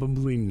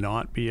probably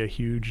not be a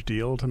huge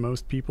deal to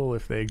most people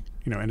if they,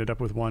 ended up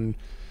with one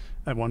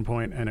at one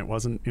point and it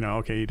wasn't,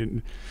 okay,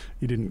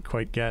 you didn't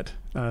quite get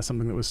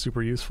something that was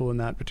super useful in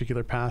that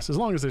particular pass. As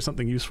long as there's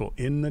something useful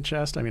in the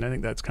chest. I mean, I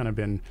think that's kind of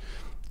been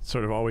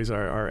sort of always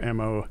our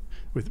MO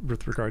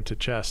with regard to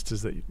chests,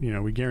 is that,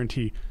 we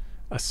guarantee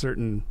a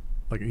certain,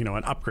 like, an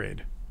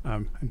upgrade.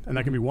 And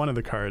that can be one of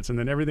the cards, and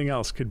then everything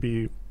else could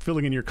be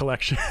filling in your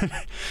collection.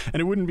 And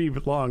it wouldn't be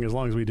long as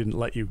we didn't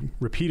let you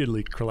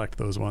repeatedly collect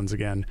those ones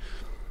again.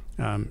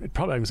 It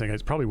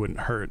probably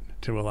wouldn't hurt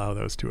to allow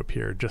those to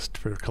appear just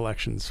for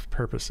collections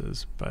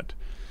purposes. But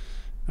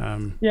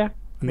yeah.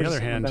 On the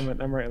other hand,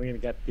 then we're going to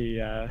get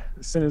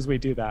as soon as we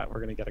do that, we're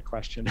going to get a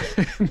question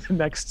in the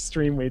next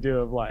stream we do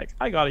of like,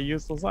 I got a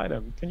useless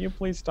item. Can you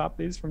please stop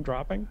these from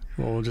dropping?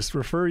 Well, we'll just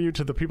refer you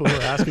to the people who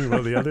are asking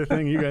about the other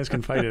thing. You guys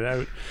can fight it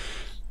out.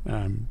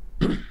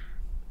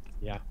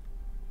 Yeah.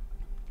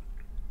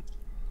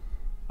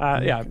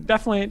 Yeah,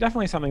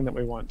 definitely something that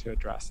we want to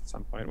address at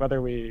some point.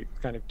 Whether we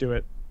kind of do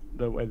it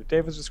the way that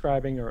Dave was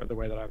describing or the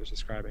way that I was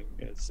describing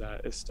is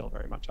still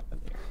very much up in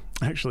the air.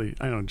 Actually,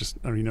 I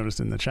noticed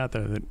in the chat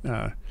there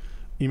that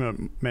Ema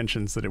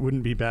mentions that it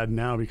wouldn't be bad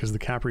now because the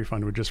cap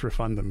refund would just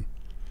refund them.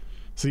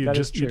 So you'd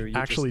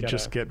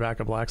just get back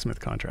a blacksmith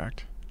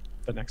contract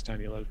the next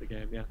time you load the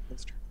game. Yeah,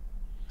 that's true.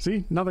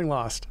 See, nothing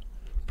lost.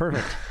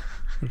 Perfect.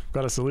 We've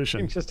got a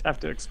solution. You just have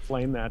to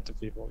explain that to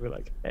people. Be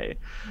like, hey,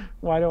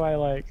 why do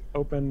I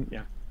open?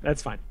 Yeah,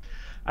 that's fine.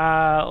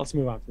 Let's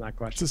move on from that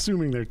question. It's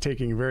assuming they're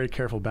taking very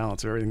careful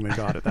balance of everything they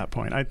got at that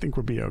point. I think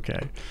we'll be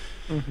okay.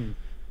 Mm-hmm.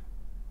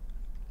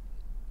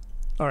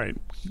 All right,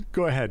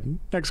 go ahead.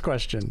 Next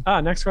question.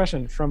 Next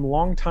question from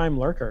Longtime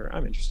Lurker.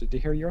 I'm interested to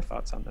hear your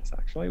thoughts on this,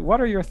 actually. What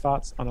are your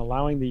thoughts on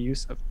allowing the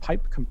use of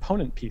pipe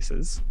component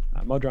pieces,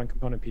 Modron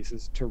component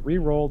pieces, to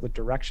re-roll the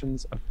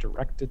directions of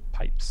directed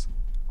pipes?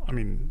 I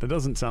mean, that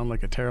doesn't sound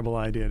like a terrible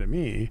idea to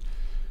me.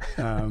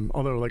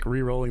 Although, like,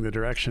 re-rolling the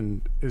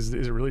direction, is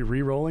it really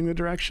re-rolling the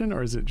direction,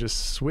 or is it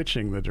just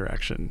switching the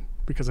direction?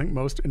 Because I think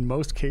in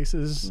most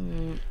cases,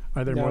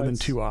 are there more than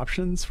two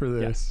options for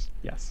the?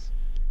 Yes.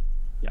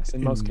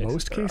 In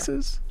most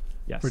cases.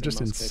 Yes. Or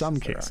just in some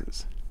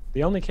cases.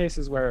 The only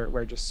cases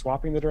where just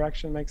swapping the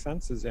direction makes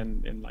sense is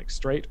in like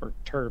straight or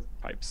turf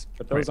pipes.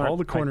 But those aren't all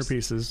the corner pipes.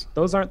 Pieces.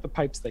 Those aren't the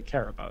pipes they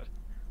care about.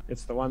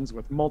 It's the ones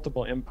with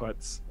multiple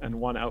inputs and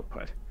one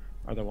output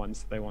are the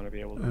ones that they want to be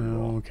able to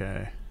roll.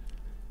 Okay.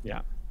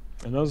 Yeah.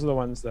 And those are the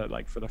ones that,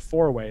 like, for the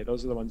 4-way,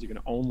 those are the ones you can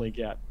only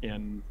get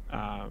in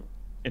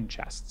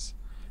chests,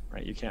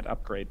 right? You can't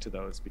upgrade to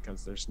those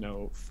because there's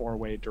no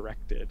 4-way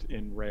directed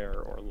in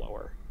rare or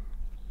lower.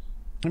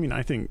 I mean,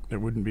 I think it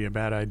wouldn't be a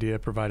bad idea,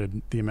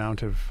 provided the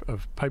amount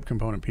of pipe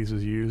component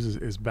pieces you use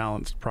is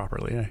balanced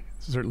properly. I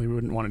certainly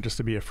wouldn't want it just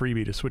to be a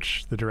freebie to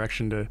switch the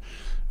direction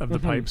of the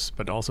pipes,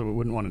 but also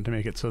wouldn't want it to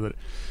make it so that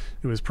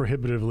it was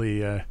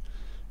prohibitively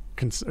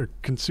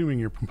consuming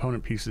your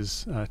component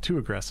pieces too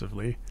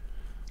aggressively.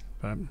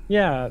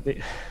 Yeah.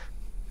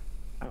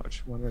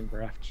 Ouch! Wondering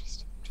breath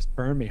just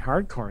burned me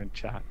hardcore in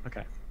chat.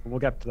 Okay, we'll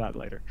get to that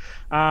later.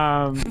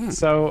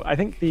 So I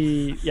think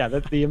the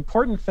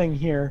important thing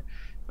here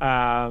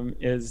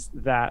is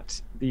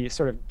that the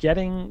sort of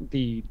getting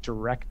the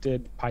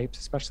directed pipes,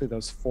 especially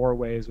those 4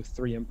 ways with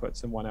 3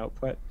 inputs and 1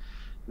 output,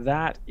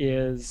 that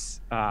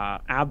is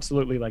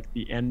absolutely like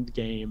the end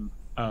game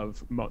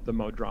of the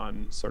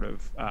Modron sort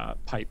of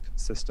pipe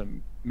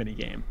system mini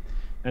game.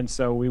 And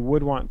so we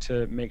would want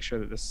to make sure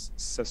that this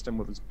system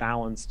was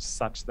balanced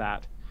such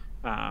that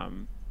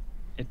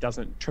it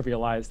doesn't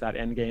trivialize that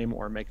end game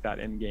or make that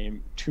end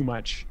game too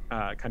much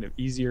kind of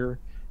easier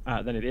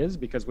than it is,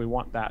 because we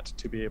want that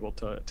to be able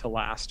to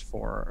last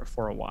for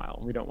a while.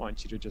 We don't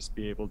want you to just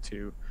be able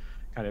to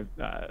kind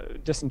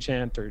of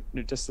disenchant or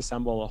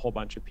disassemble a whole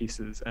bunch of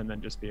pieces and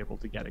then just be able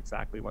to get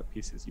exactly what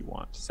pieces you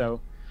want.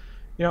 So,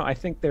 I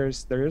think there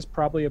is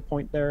probably a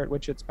point there at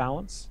which it's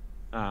balanced,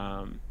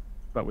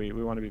 but we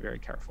want to be very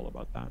careful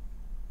about that.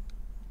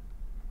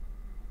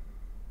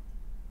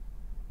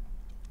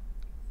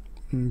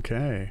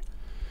 Okay.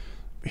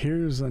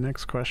 Here's the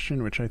next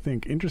question, which I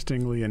think,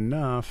 interestingly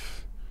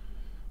enough,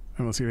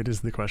 and we'll see if it is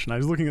the question. I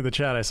was looking at the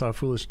chat. I saw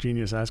Foolish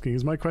Genius asking,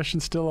 is my question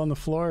still on the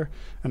floor?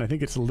 And I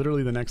think it's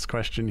literally the next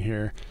question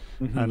here,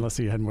 unless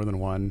you had more than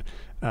one.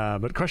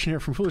 But question here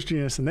from Foolish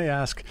Genius, and they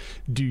ask,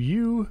 do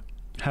you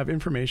have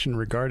information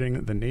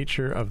regarding the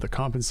nature of the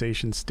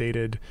compensation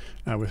stated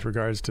with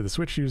regards to the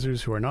Switch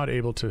users who are not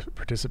able to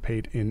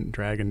participate in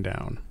Drag and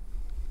Down?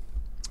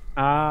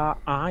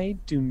 I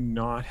do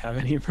not have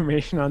any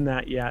information on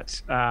that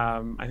yet.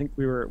 I think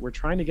we're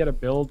trying to get a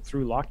build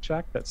through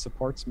LockCheck that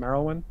supports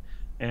Merylwyn,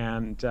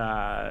 and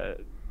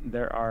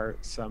there are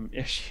some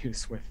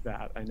issues with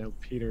that. I know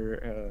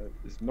Peter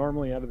is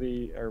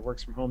normally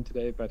works from home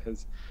today, but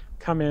has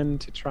come in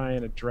to try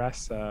and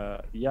address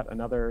yet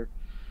another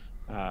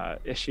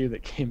issue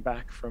that came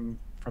back from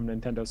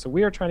Nintendo. So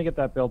we are trying to get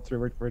that build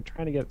through. We're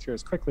trying to get it through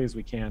as quickly as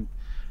we can.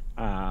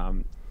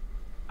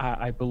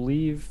 I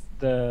believe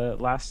the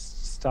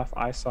last stuff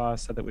I saw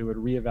said that we would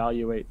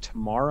reevaluate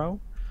tomorrow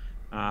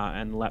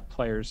and let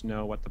players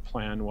know what the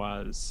plan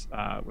was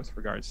with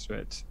regards to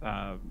it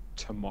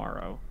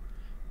tomorrow.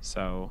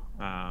 So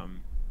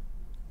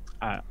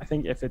I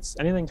think if it's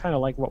anything kind of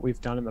like what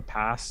we've done in the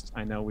past,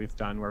 I know we've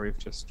done where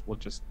we'll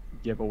just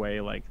give away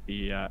like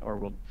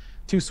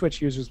two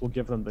Switch users will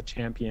give them the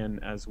champion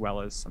as well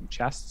as some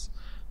chests,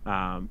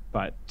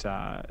 but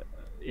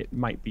it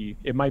might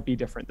be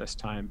different this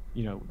time.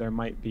 There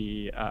might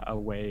be a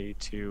way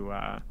to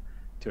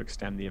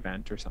extend the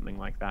event or something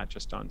like that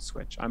just on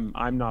Switch.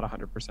 I'm not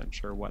 100%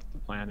 sure what the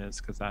plan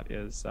is, because that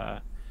is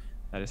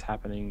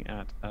happening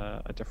at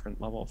a different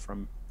level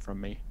from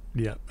me.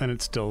 Yeah, and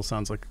it still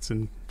sounds like it's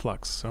in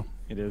flux. So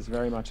it is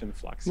very much in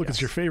flux. Look, yes.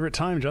 It's your favorite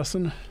time,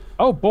 Justin.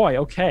 Oh boy.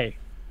 Okay,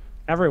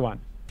 everyone,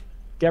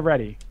 get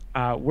ready.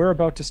 We're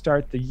about to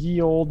start the ye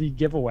olde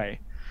giveaway.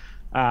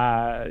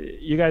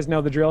 You guys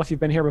know the drill. If you've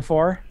been here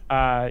before,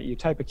 you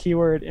type a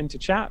keyword into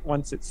chat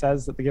once it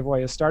says that the giveaway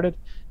has started,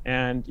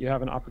 and you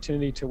have an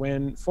opportunity to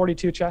win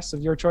 42 chests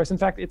of your choice. In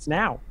fact, it's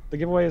now. The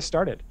giveaway has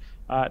started.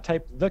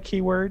 Type the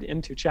keyword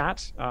into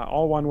chat,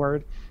 all one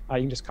word. You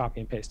can just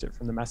copy and paste it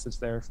from the message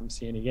there from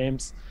CNE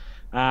Games,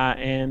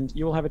 and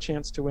you will have a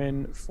chance to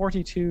win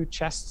 42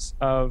 chests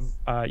of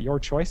your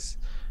choice.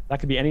 That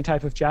could be any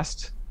type of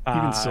chest.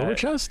 Even silver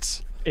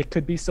chests? It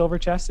could be silver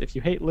chests. If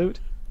you hate loot,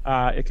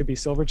 it could be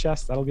silver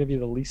chests. That'll give you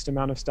the least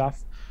amount of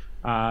stuff.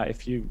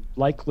 If you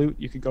like loot,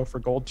 you could go for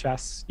gold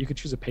chests. You could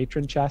choose a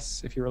patron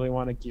chest if you really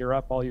want to gear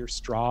up all your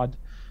Strahd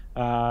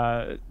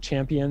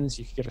champions.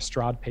 You could get a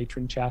Strahd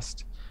patron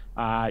chest.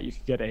 You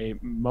could get a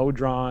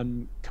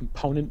Modron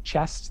component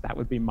chest. That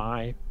would be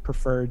my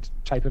preferred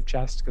type of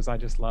chest, because I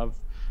just love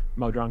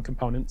Modron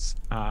components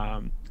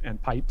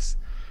and pipes,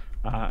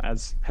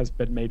 as has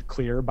been made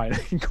clear by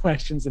the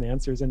questions and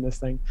answers in this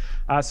thing.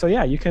 So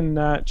yeah, you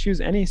can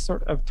choose any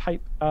sort of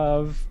type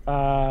of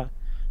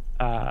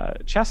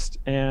chest,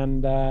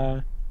 and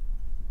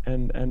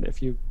and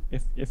if you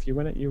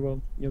win it,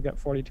 you'll get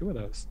 42 of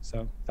those.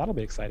 So that'll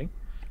be exciting,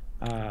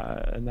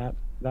 and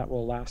that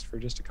will last for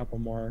just a couple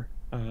more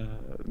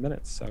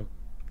minutes. So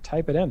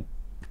type it in.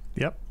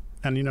 Yep.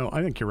 And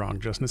I think you're wrong,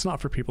 Justin. It's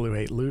not for people who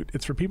hate loot.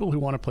 It's for people who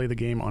want to play the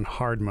game on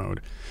hard mode.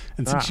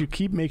 And since you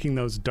keep making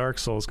those Dark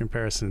Souls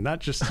comparisons,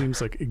 that just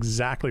seems like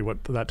exactly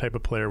what that type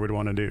of player would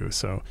want to do.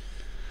 So,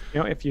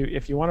 if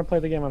you want to play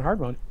the game on hard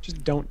mode,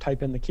 just don't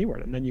type in the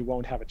keyword, and then you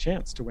won't have a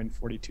chance to win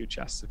 42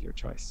 chests of your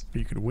choice.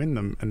 You could win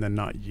them and then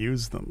not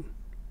use them.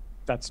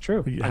 That's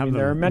true. I mean,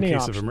 there are many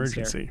options of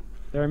emergency. Here.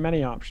 There are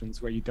many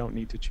options where you don't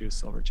need to choose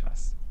silver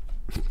chests.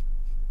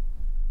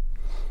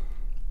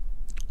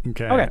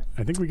 Okay.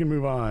 I think we can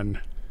move on.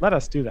 Let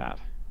us do that.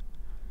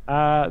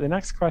 The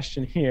next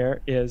question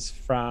here is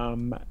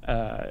from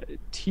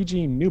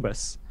TG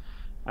Nubus,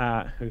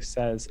 who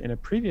says, in a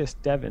previous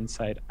Dev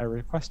Insight, I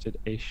requested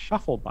a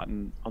shuffle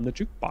button on the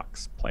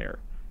jukebox player.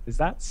 Is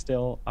that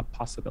still a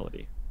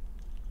possibility?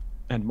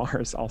 And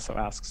Mars also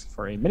asks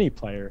for a mini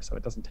player so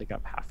it doesn't take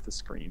up half the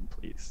screen,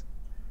 please.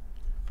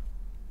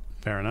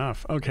 Fair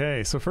enough.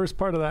 Okay, so first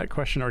part of that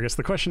question, or I guess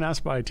the question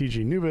asked by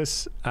TG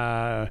Nubus,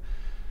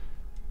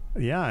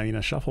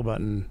 yeah, shuffle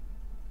button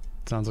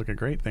sounds like a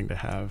great thing to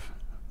have.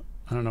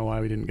 I don't know why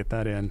we didn't get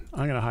that in.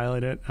 I'm going to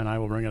highlight it, and I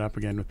will bring it up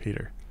again with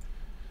Peter.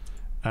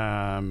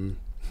 And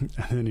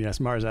then, yes,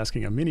 Mars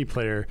asking a mini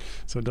player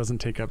so it doesn't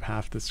take up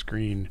half the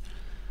screen.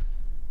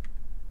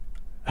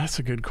 That's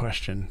a good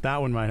question.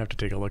 That one might have to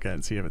take a look at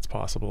and see if it's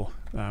possible.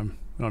 I don't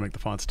want to make the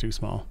fonts too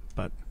small,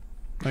 but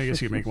I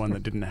guess you could make one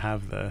that didn't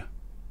have the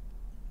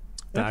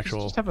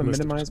actual... Just have a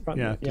minimize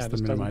button. Yeah, just the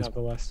minimize. Doesn't have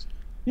the list.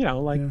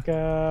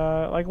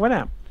 Like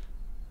Winamp.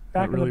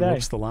 Back in really the day.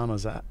 whoops the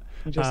llamas at.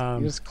 You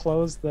just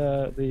close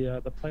the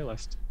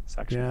playlist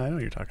section. Yeah, I know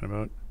what you're talking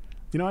about.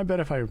 I bet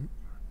if I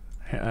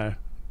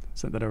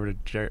sent that over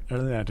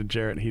to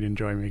Jarrett, he'd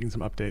enjoy making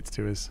some updates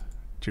to his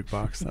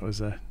jukebox. That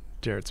was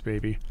Jarrett's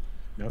baby.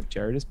 No,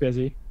 Jarrett is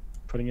busy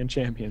putting in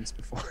champions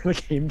before the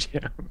game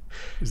jam.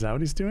 Is that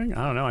what he's doing?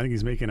 I don't know. I think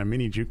he's making a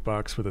mini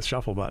jukebox with a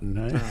shuffle button.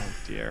 Right? Oh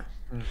dear.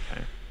 Okay.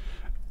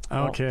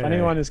 Okay. Well, if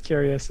anyone is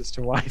curious as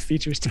to why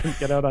features didn't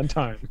get out on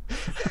time,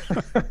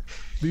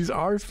 these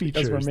are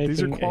features.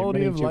 These are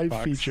quality of life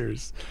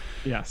features.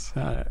 Yes.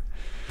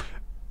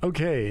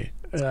 Okay.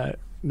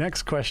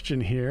 Next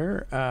question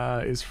here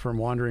is from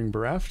Wandering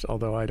Bereft,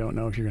 although I don't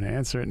know if you're going to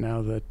answer it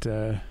now that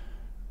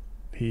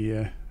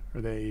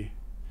they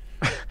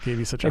gave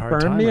you such a hard time.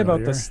 They burned me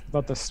earlier.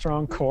 about the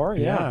strong core.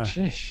 Yeah.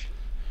 Sheesh.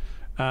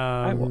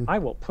 I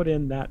will put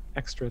in that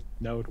extra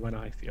node when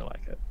I feel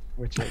like it,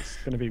 which is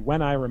going to be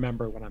when I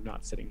remember when I'm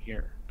not sitting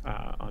here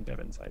on Dev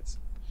Insights.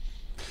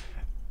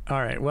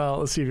 All right. Well,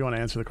 let's see if you want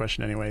to answer the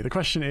question anyway. The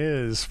question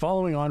is,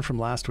 following on from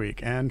last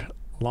week and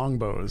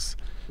longbows,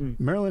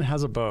 Marilyn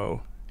has a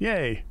bow.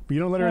 Yay. But you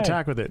don't let her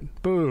attack with it.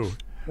 Boo.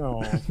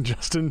 No.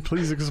 Justin,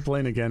 please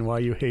explain again why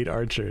you hate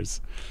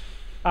archers.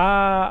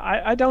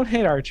 I don't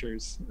hate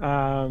archers.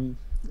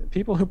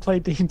 People who play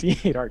D&D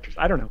hate archers.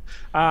 I don't know.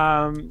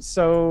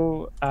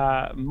 So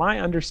my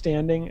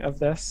understanding of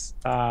this,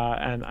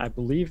 and I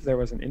believe there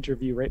was an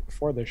interview right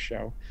before this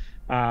show,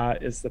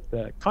 is that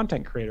the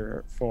content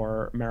creator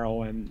for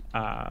Merylwyn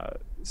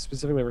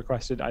specifically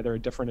requested either a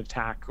different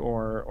attack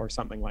or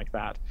something like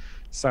that.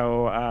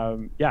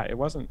 So yeah, it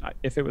wasn't.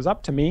 If it was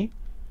up to me,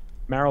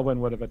 Merylwyn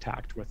would have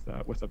attacked with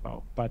a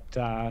bow. But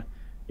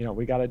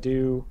we got to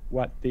do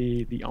what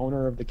the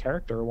owner of the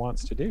character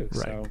wants to do.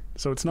 Right.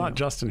 So it's not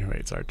Justin who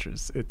hates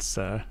archers. It's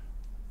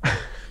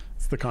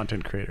it's the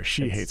content creator.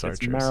 She hates archers.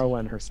 It's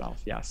Merylwyn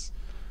herself. Yes.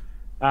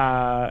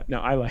 No,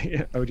 I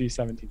like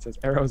OG17 says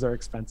arrows are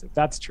expensive.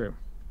 That's true.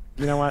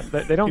 You know what?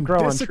 They don't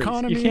grow on trees.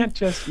 Economy, you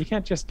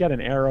can't just get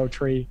an arrow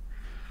tree.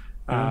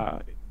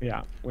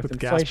 Yeah, with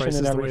inflation gas prices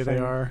and everything. The way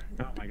they are.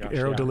 Oh my gosh.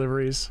 Arrow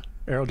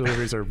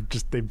deliveries are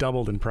they've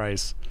doubled in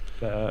price.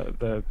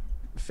 The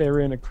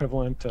Faerun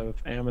equivalent of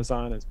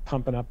Amazon is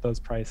pumping up those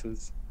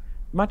prices.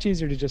 Much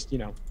easier to just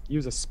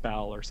use a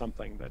spell or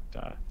something that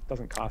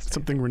doesn't cost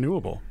something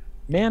renewable.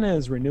 Mana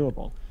is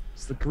renewable.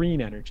 It's the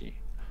green energy.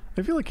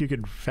 I feel like you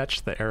could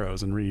fetch the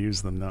arrows and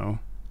reuse them though.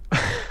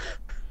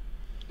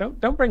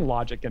 Don't bring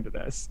logic into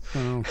this.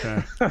 Oh,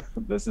 okay.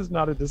 This is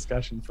not a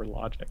discussion for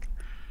logic.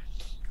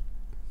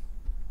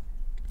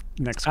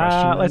 Next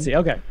question. Let's see.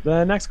 Okay,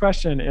 the next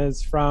question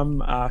is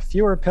from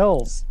Fewer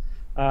Pills,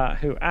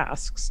 who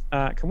asks,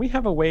 can we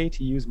have a way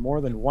to use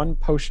more than one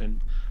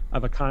potion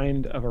of a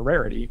kind of a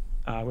rarity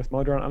with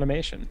Modron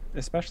automation?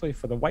 Especially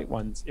for the white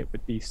ones, it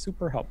would be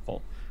super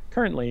helpful.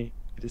 Currently,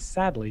 it is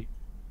sadly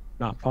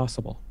not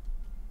possible.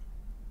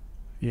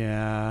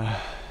 Yeah.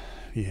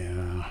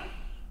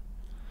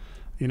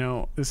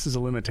 This is a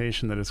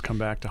limitation that has come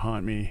back to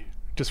haunt me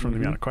just from the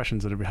amount of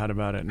questions that we had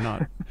about it,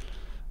 not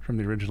from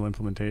the original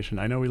implementation.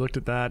 I know we looked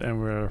at that and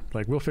we're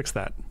like, we'll fix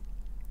that,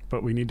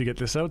 but we need to get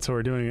this out, so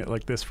we're doing it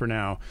like this for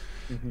now,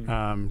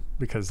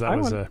 because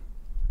that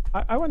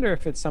I wonder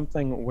if it's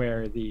something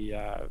where the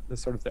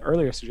sort of the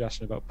earlier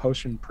suggestion about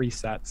potion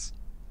presets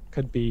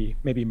could be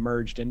maybe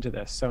merged into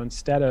this. So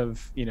instead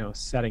of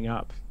setting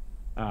up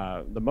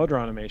the motor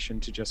automation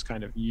to just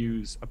kind of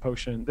use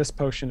this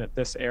potion at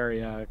this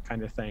area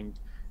kind of thing,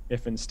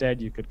 if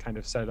instead you could kind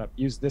of set it up,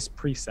 use this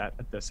preset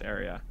at this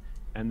area,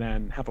 and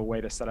then have a way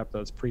to set up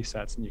those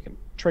presets, and you can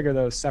trigger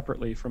those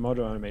separately from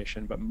motor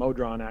automation, but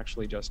Modron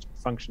actually just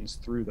functions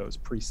through those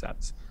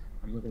presets.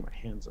 I'm moving my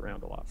hands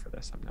around a lot for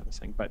this, I'm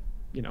noticing, but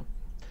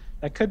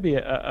that could be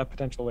a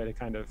potential way to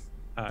kind of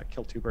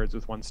kill two birds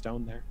with one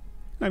stone there.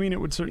 I mean,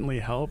 it would certainly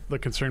help. The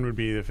concern would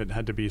be if it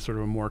had to be sort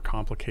of a more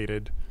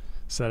complicated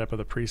setup of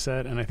the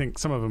preset, and I think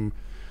some of them,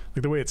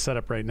 like the way it's set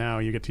up right now,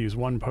 you get to use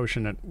one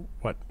potion at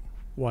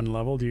one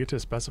level. Do you get to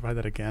specify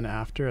that again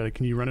after? Like,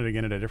 can you run it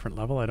again at a different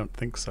level? I don't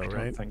think so, right?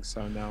 I don't think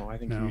so, no. I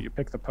think you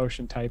pick the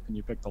potion type and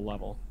you pick the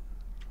level.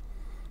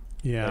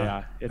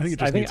 Yeah. I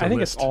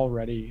think it's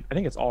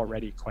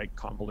already quite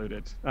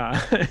convoluted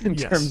in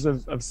terms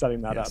of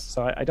setting that up.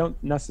 So I don't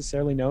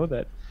necessarily know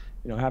that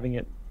having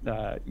it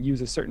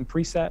use a certain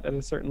preset at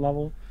a certain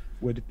level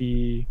would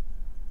be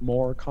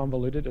more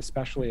convoluted,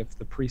 especially if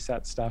the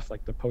preset stuff,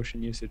 like the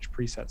potion usage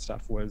preset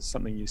stuff, was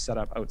something you set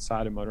up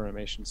outside of motor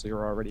automation, so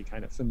you're already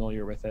kind of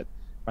familiar with it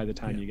by the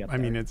time you get there.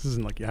 I mean, it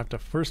isn't like you have to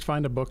first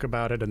find a book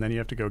about it, and then you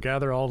have to go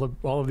gather all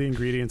of the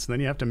ingredients, and then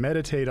you have to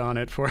meditate on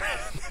it for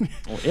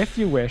well, if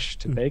you wish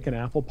to bake an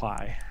apple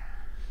pie,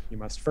 you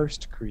must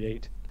first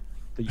create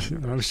the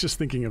universe. I was just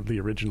thinking of the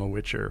original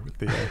Witcher with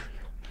the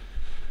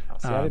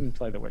I didn't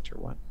play the Witcher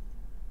 1.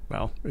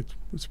 Well,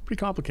 it's pretty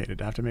complicated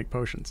to have to make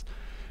potions.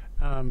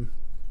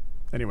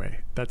 Anyway,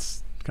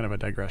 that's kind of a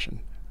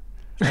digression.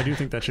 I do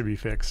think that should be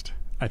fixed.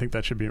 I think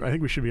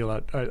we should be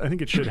allowed. I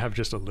think it should have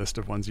just a list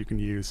of ones you can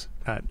use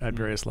at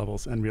various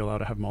levels and be allowed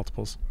to have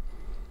multiples.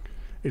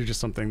 It was just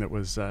something that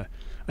was, I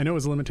know it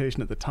was a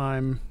limitation at the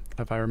time.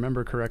 If I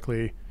remember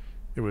correctly,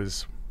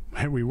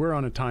 we were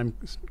on a time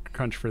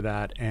crunch for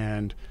that,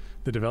 and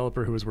the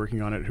developer who was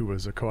working on it, who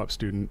was a co-op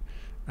student,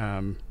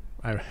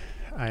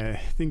 I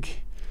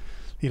think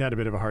he'd had a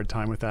bit of a hard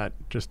time with that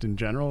just in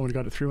general when we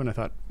got it through, and I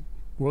thought,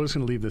 we're just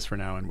going to leave this for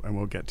now, and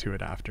we'll get to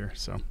it after.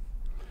 So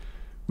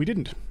we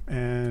didn't,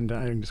 and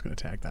I'm just going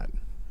to tag that.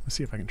 Let's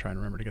see if I can try and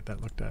remember to get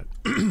that looked at.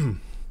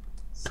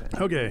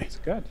 Okay. That's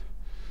good.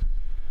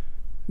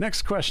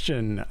 Next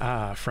question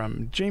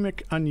from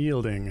Jamick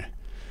Unyielding.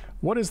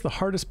 What is the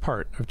hardest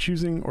part of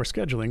choosing or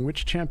scheduling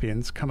which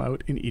champions come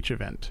out in each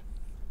event?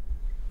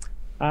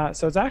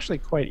 So it's actually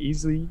quite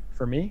easy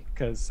for me,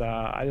 because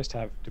I just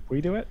have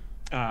Dupuis do it.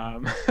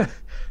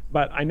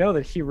 But I know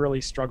that he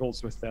really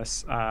struggles with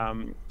this.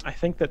 I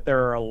think that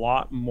there are a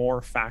lot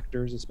more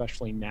factors,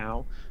 especially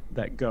now,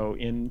 that go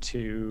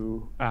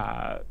into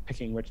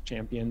picking which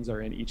champions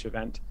are in each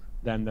event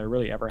than there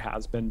really ever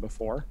has been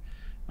before.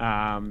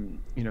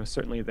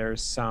 Certainly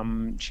there's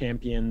some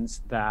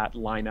champions that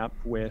line up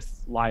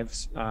with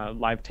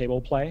live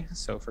table play.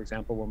 So for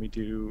example, when we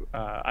do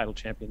Idle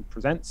Champion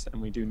Presents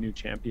and we do new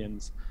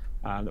champions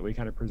that we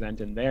kind of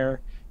present in there,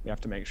 we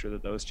have to make sure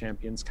that those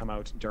champions come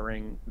out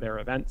during their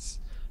events.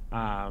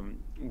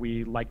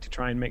 We like to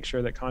try and make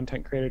sure that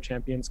content creator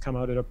champions come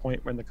out at a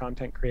point when the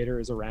content creator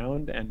is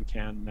around and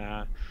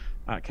can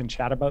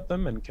chat about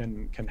them and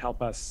can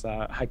help us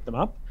hype them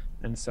up.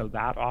 And so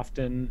that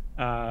often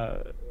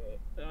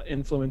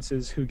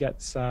influences who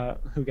gets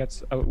out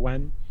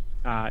when.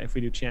 If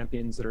we do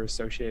champions that are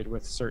associated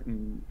with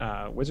certain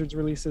Wizards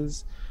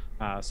releases,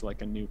 so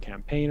like a new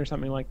campaign or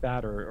something like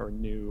that, or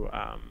new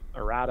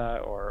errata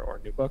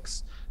or new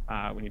books,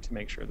 we need to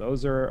make sure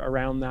those are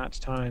around that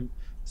time.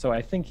 So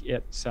I think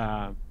it's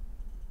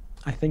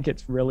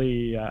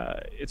really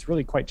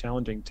quite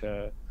challenging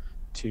to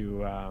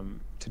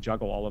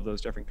juggle all of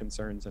those different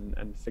concerns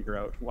and figure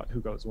out who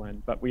goes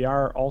when. But we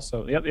are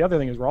also, the other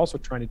thing is we're also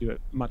trying to do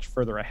it much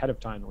further ahead of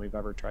time than we've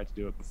ever tried to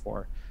do it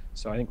before.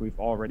 So I think we've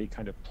already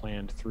kind of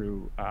planned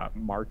through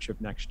March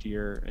of next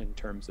year in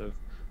terms of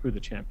who the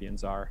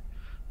champions are.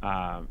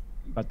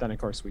 But then of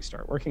course we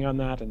start working on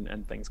that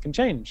and things can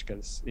change,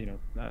 because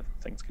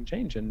things can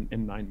change in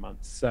 9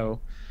 months. So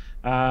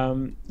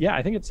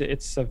I think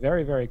it's a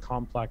very, very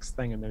complex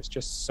thing, and there's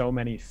just so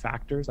many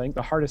factors. I think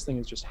the hardest thing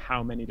is just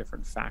how many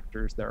different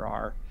factors there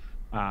are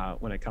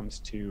when it comes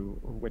to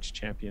which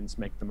champions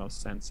make the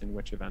most sense in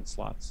which event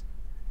slots.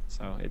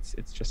 So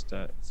it's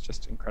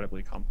just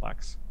incredibly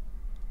complex.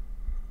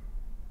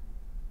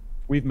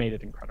 We've made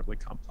it incredibly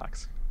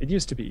complex. It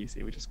used to be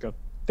easy. We just go,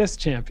 this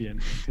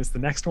champion is the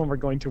next one we're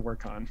going to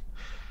work on.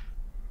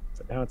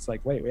 So now it's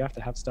like, wait, we have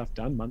to have stuff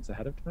done months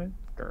ahead of time?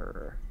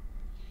 Grr.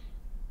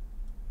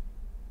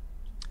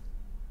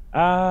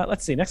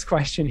 Let's see. Next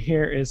question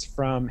here is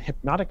from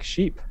Hypnotic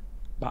Sheep.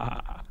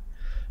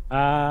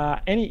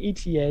 Any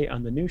ETA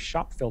on the new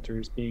shop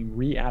filters being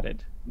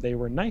re-added? They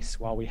were nice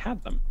while we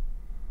had them.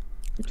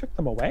 You took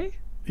them away?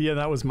 Yeah,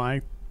 that was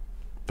my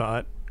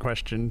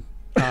question.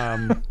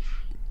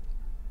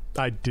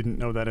 I didn't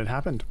know that had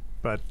happened,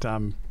 but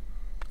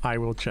I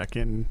will check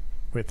in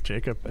with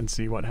Jacob and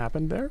see what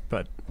happened there.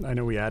 But I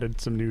know we added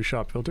some new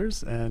shop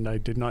filters, and I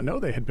did not know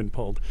they had been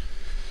pulled.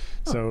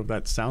 So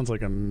that sounds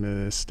like a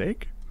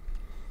mistake.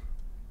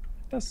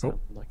 Does sound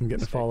like I'm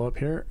getting a follow-up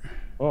here.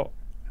 Oh,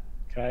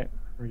 okay.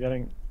 We're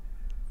getting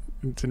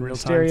It's in real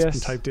time. It's been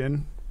typed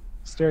in.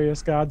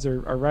 Mysterious gods are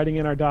writing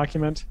in our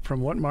document.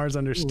 From what Mars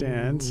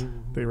understands,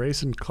 the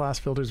race and class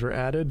filters were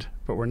added,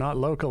 but were not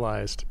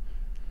localized.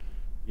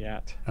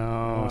 Yet.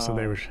 Oh, so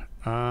they were...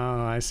 Oh,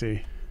 I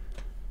see.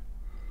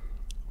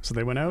 So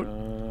they went out?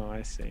 Oh,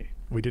 I see.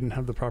 We didn't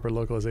have the proper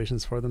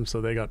localizations for them, so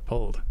they got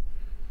pulled.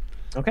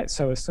 Okay,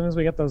 so as soon as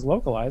we get those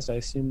localized, I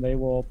assume they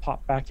will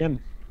pop back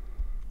in.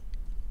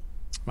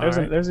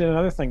 There's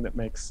another thing that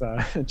makes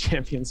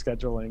champion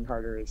scheduling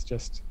harder is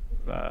just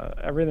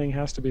everything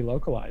has to be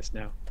localized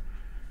now.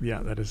 Yeah,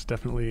 that is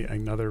definitely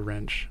another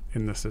wrench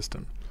in the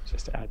system.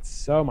 Just adds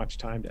so much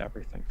time to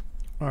everything.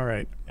 All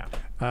right.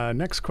 Yeah.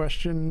 Next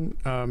question.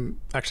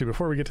 Actually,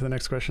 before we get to the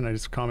next question, I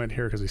just comment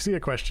here because we see a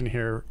question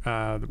here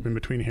in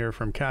between here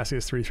from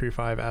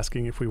Cassius335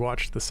 asking if we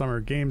watched the Summer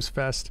Games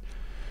Fest,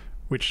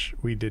 which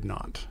we did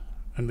not.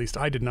 At least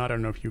I did not. I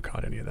don't know if you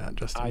caught any of that,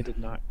 Justin. I did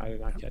not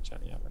catch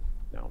any of it.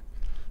 No.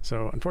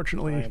 So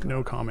unfortunately,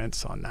 no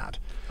comments on that.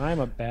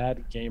 I'm a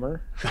bad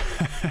gamer.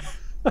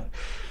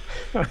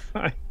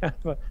 I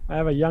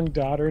have a young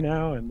daughter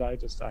now, and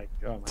it's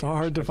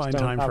hard to find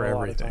time for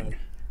everything.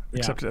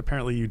 Except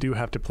apparently you do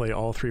have to play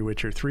all three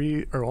Witcher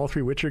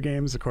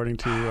games, according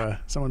to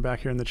someone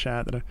back here in the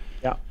chat.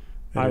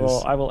 I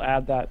will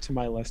add that to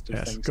my list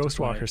of things.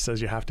 Ghostwalker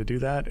says you have to do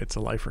that. It's a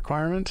life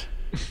requirement.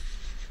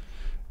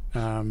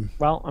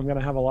 Well, I'm going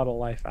to have a lot of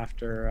life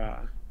after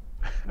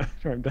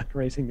I'm done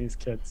raising these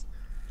kids.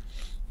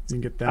 You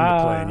can get them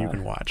to play and you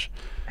can watch.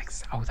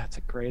 Oh, that's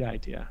a great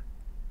idea.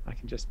 I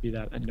can just be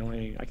that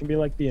annoying. I can be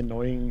like the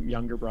annoying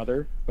younger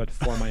brother, but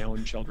for my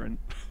own children.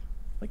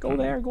 Like, go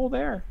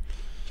there.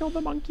 Kill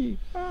the monkey.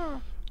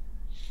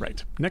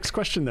 Right. Next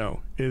question,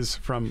 though, is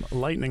from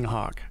Lightning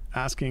Hawk,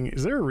 asking,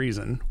 is there a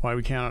reason why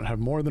we cannot have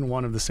more than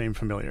one of the same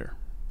familiar?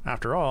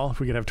 After all, if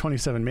we could have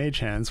 27 mage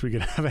hands, we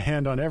could have a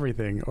hand on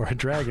everything, or a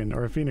dragon,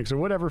 or a phoenix, or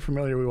whatever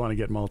familiar we want to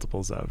get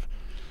multiples of.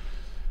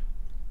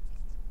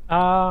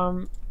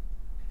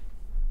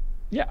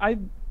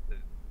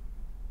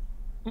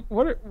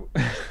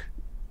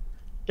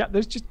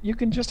 You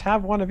can just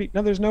have one of each.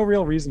 No, there's no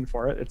real reason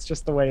for it. It's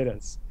just the way it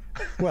is.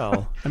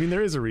 Well, I mean,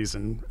 there is a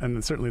reason,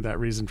 and certainly that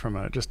reason from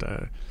a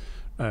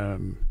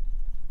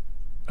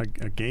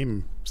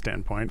game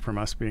standpoint, from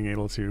us being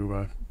able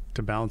to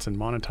balance and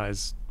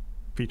monetize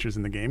features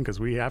in the game, because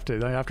we have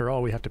to. After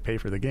all, we have to pay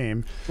for the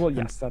game. Well,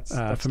 yes, that's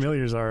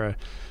familiars are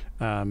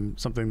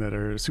something that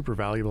are a super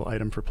valuable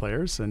item for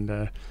players,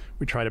 and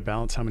we try to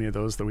balance how many of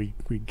those that we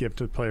give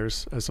to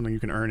players as something you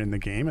can earn in the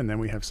game, and then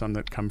we have some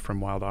that come from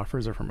wild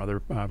offers or from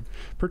other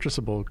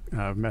purchasable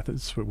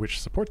methods which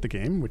support the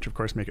game, which of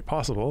course make it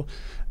possible,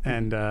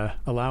 and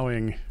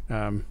allowing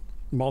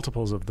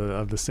multiples of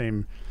the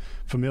same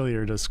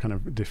familiar does kind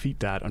of defeat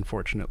that,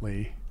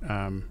 unfortunately,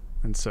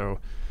 and so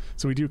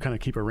we do kind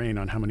of keep a rein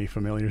on how many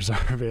familiars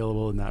are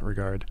available in that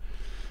regard.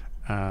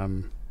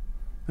 And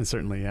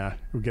certainly,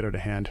 we get out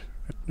of hand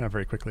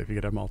very quickly if you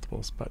could have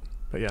multiples. But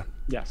yeah.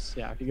 Yes,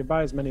 yeah. If you could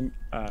buy as many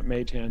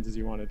mage hands as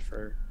you wanted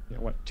for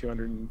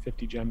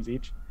 250 gems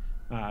each,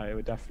 it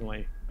would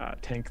definitely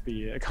tank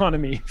the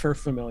economy for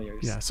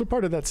familiars. Yeah. So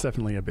part of that's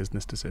definitely a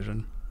business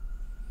decision.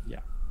 Yeah.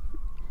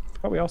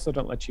 But we also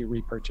don't let you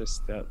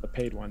repurchase the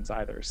paid ones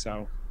either.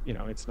 So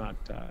it's not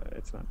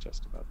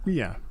just about that.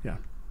 Yeah.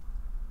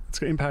 It's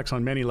got impacts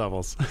on many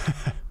levels.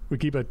 We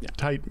keep a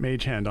tight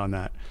mage hand on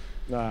that.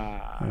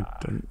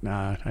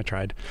 I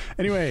tried.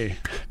 Anyway,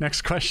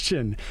 next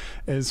question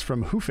is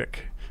from Hufik,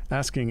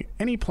 asking,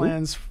 any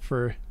plans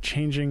for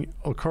changing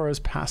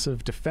Ulcora's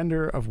passive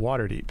Defender of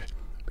Waterdeep?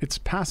 It's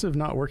passive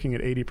not working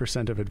at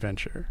 80% of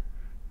adventure.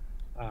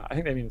 I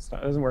think that means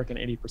it doesn't work in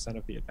 80%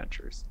 of the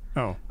adventures.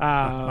 Oh,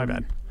 my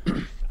bad.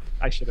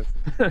 I should have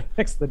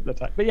fixed the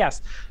type. But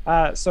yes,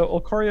 so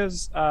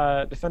Ulcora's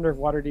Defender of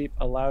Waterdeep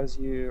allows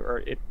you, or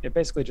it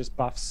basically just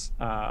buffs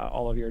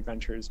all of your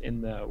adventures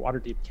in the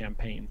Waterdeep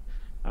campaign,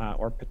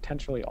 or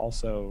potentially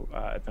also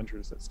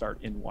adventures that start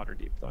in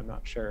Waterdeep, though I'm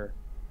not sure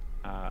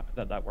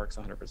that works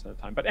 100% of the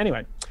time. But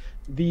anyway,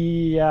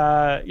 the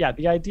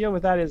idea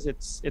with that is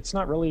it's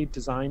not really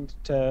designed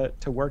to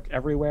work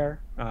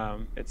everywhere.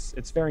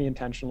 It's very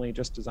intentionally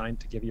just designed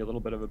to give you a little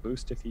bit of a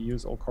boost if you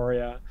use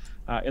Ulcoria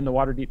in the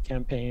Waterdeep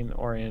campaign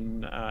or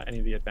in any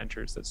of the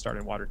adventures that start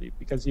in Waterdeep,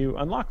 because you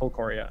unlock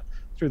Ulcoria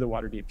through the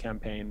Waterdeep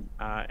campaign,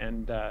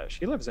 and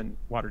she lives in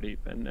Waterdeep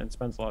and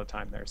spends a lot of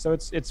time there. So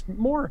it's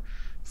more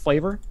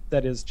flavor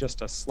that is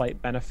just a slight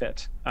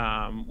benefit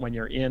when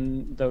you're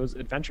in those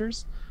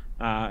adventures,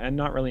 and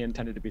not really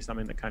intended to be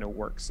something that kind of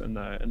works in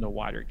the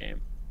wider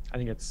game. I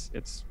think it's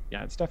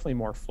definitely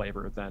more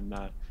flavor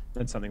than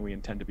something we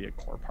intend to be a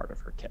core part of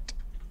her kit.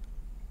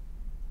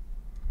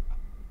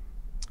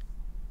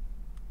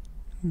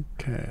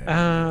 Okay.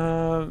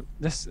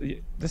 This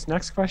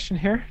next question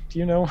here, do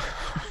you know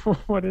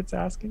what it's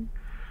asking?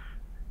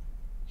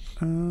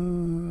 Because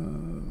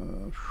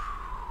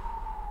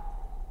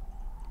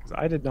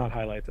I did not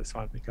highlight this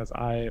one because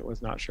I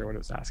was not sure what it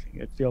was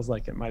asking. It feels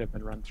like it might have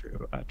been run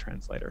through a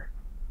translator.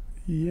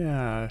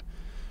 Yeah.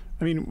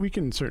 I mean, we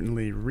can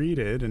certainly read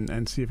it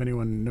and see if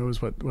anyone knows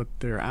what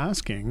they're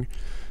asking.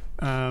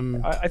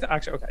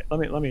 Actually, okay.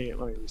 Let me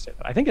restate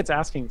that. I think it's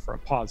asking for a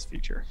pause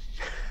feature.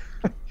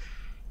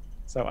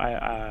 So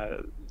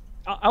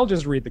I'll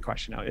just read the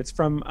question out. It's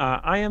from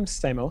I am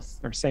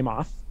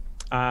Samoth,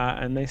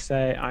 and they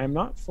say, I am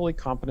not fully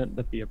confident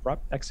that the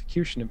abrupt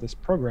execution of this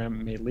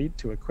program may lead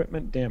to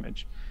equipment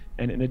damage,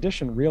 and in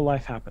addition, real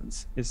life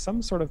happens. Is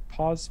some sort of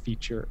pause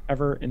feature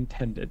ever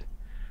intended?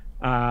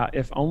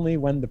 If only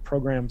when the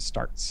program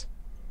starts.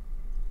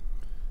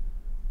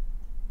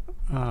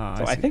 So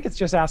I think it's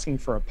just asking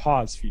for a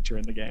pause feature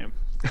in the game,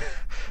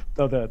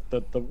 though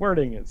the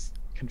wording is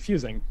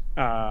confusing.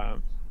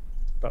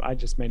 But I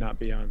just may not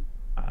be on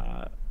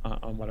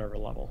whatever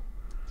level.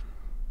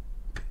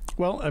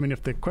 Well, I mean,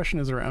 if the question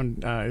is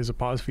around is a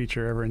pause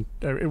feature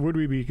ever, would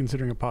we be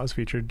considering a pause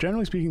feature?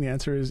 Generally speaking, the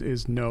answer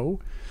is no,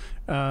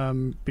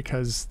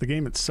 because the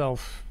game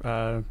itself,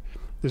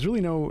 there's really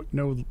no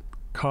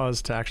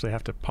cause to actually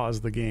have to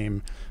pause the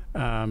game.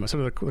 Sort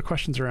of the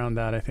questions around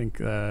that, I think,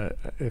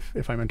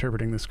 if I'm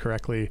interpreting this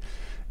correctly,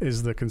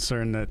 is the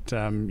concern that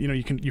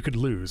you could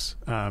lose.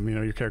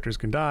 Your characters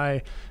can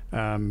die,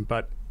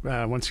 but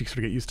once you sort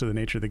of get used to the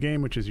nature of the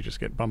game, which is you just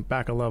get bumped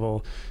back a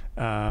level,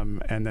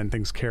 and then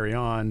things carry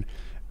on,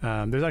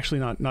 there's actually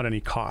not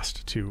any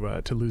cost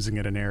to losing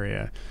at an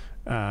area.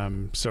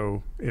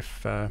 So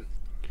if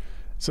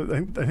So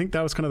I think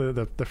that was kind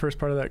of the first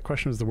part of that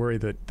question, was the worry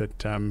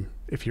that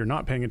if you're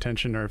not paying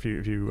attention, or if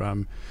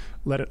you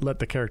let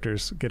the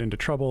characters get into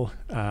trouble,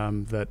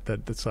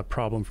 that's a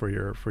problem for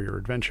your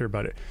adventure.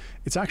 But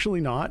it's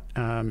actually not.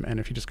 And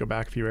if you just go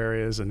back a few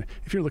areas, and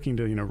if you're looking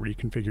to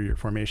reconfigure your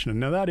formation, and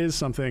now that is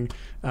something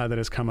that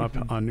has come up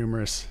on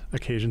numerous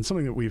occasions,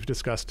 something that we've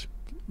discussed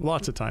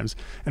lots of times,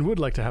 and would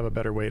like to have a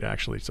better way to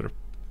actually sort of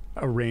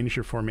arrange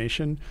your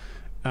formation.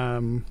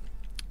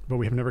 But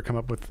we have never come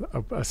up with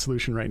a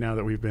solution right now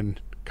that we've been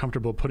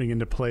comfortable putting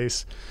into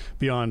place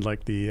beyond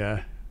like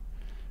the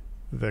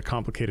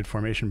complicated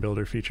formation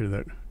builder feature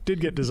that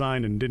did get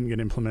designed and didn't get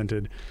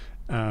implemented.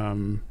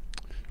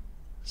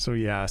 So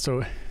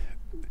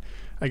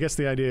I guess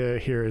the idea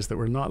here is that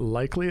we're not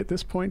likely at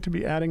this point to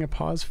be adding a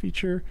pause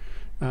feature,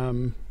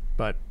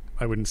 but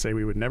I wouldn't say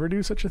we would never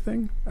do such a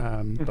thing.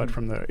 But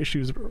from the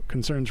issues,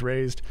 concerns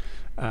raised,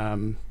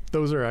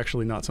 those are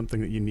actually not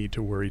something that you need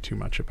to worry too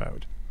much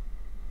about.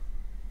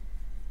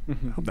 I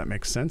hope that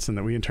makes sense and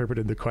that we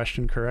interpreted the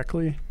question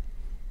correctly.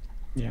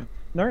 Yeah,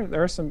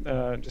 there are some,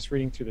 just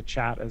reading through the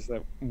chat as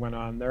that went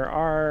on, there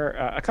are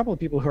a couple of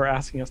people who are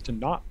asking us to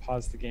not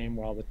pause the game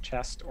while the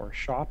chest or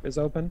shop is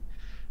open.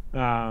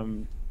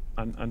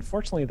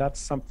 Unfortunately, that's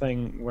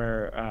something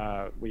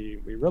where we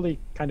really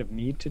kind of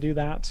need to do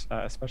that,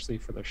 especially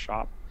for the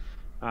shop,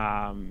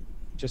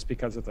 just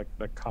because of the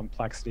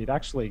complexity. It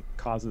actually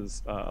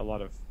causes a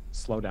lot of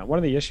slowdown. One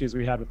of the issues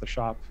we had with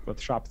Shop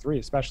 3,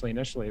 especially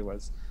initially,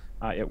 was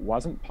it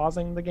wasn't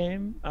pausing the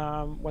game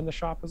when the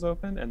shop was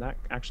open, and that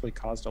actually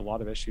caused a lot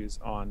of issues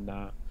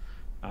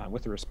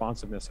with the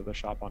responsiveness of the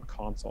shop on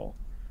console.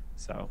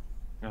 So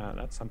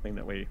that's something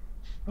that we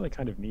really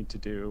kind of need to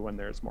do when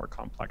there's more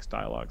complex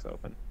dialogues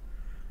open.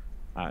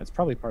 It's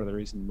probably part of the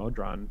reason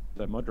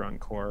the Modron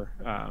core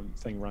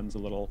thing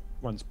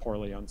runs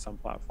poorly on some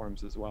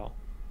platforms as well.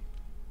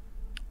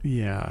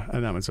 Yeah,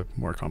 and that one's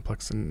more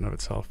complex in and of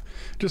itself.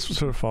 Just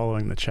sort of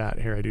following the chat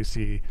here, I do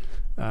see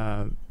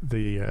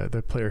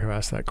the player who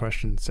asked that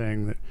question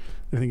saying that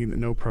they're thinking that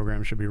no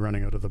program should be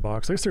running out of the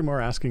box. I guess they're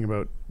more asking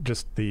about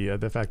just the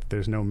fact that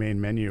there's no main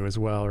menu as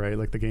well, right?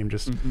 Like the game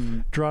just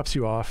drops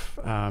you off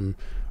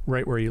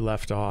right where you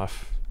left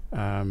off,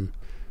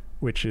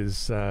 which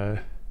is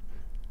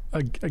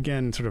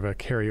again sort of a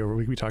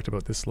carryover. We talked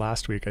about this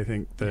last week. I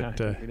think that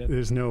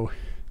there's no.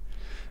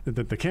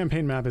 The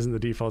campaign map isn't the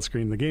default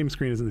screen. The game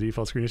screen isn't the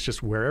default screen. It's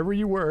just wherever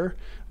you were,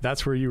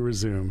 that's where you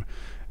resume.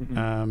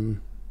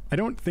 I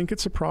don't think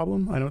it's a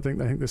problem. I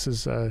think this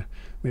is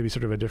maybe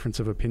sort of a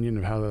difference of opinion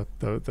of how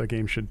the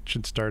game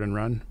should start and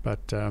run.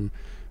 But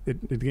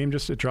the game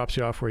just drops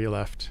you off where you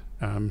left.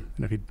 And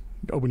if you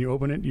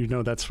open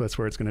it, that's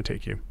where it's going to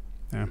take you.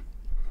 Yeah.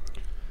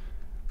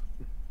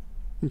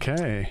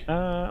 Okay.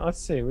 Let's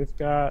see. We've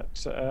got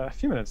a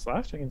few minutes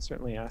left. I can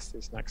certainly ask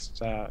these next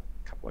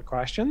couple of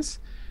questions.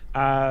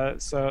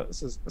 So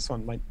this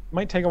one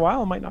might take a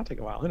while, might not take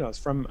a while. Who knows?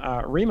 From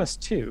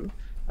Remus2,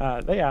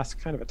 they ask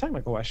kind of a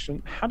technical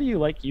question. How do you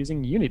like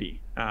using Unity?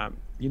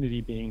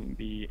 Unity being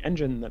the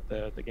engine that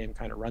the game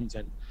kind of runs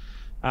in.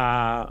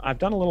 I've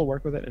done a little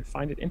work with it and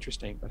find it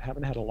interesting, but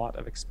haven't had a lot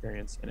of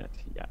experience in it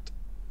yet.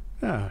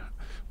 Yeah,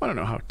 I don't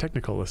know how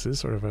technical this is.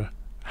 Sort of a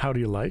how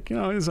do you like?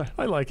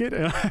 I like it.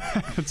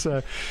 It's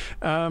so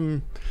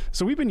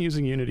we've been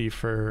using Unity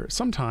for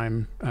some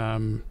time.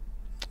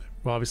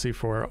 Well, obviously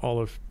for all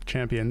of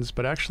Champions,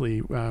 but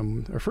actually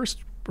our first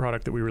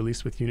product that we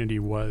released with Unity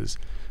was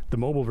the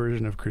mobile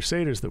version of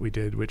Crusaders that we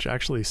did, which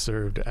actually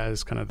served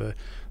as kind of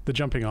the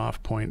jumping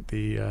off point,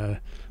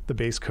 the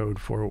base code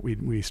for what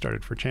we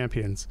started for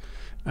Champions.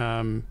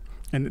 And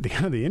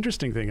the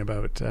interesting thing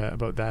about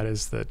that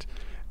is that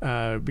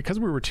because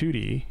we were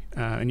 2D,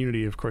 and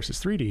Unity, of course, is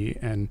 3D,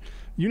 and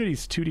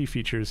Unity's 2D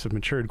features have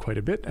matured quite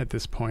a bit at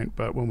this point,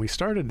 but when we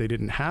started, they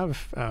didn't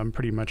have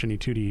pretty much any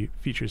 2D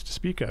features to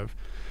speak of.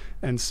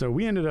 And so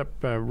we ended up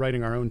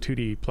writing our own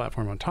 2D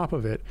platform on top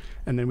of it,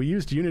 and then we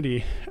used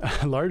Unity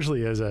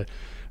largely as a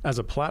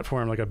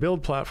platform, like a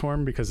build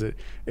platform, because it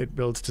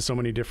builds to so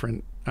many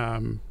different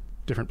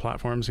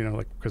platforms.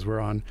 Like because we're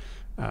on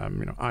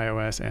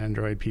iOS,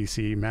 Android,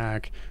 PC,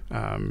 Mac,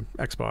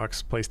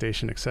 Xbox,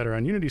 PlayStation, etc.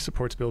 And Unity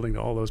supports building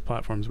to all those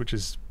platforms, which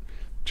is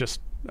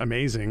just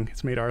amazing.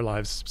 It's made our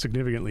lives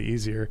significantly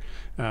easier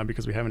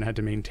because we haven't had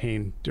to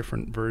maintain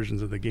different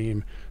versions of the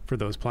game for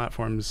those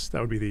platforms. That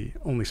would be the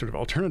only sort of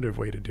alternative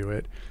way to do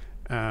it.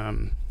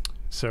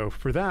 So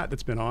for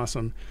that's been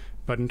awesome.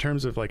 But in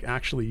terms of like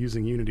actually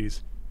using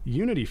Unity's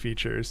Unity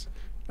features,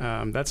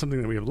 that's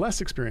something that we have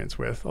less experience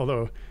with,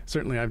 although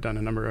certainly I've done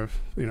a number of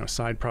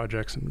side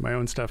projects and my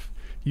own stuff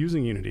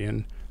using Unity,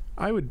 and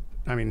I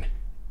think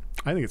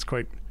it's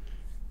quite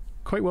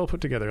well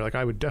put together. Like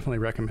I would definitely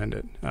recommend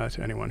it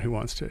to anyone who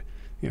wants to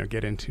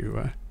get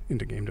into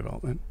game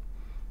development.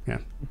 Yeah.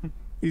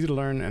 Easy to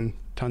learn and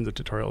tons of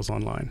tutorials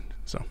online.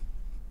 So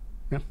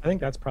yeah, I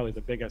think that's probably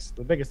the biggest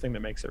thing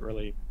that makes it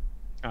really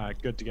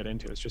good to get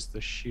into is just the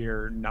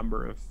sheer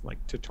number of like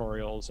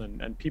tutorials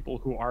and people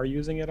who are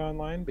using it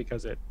online,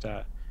 because it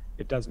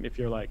doesn't, if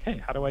you're like,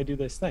 hey, how do I do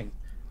this thing,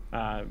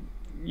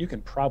 you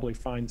can probably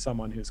find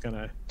someone who's going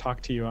to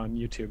talk to you on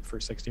YouTube for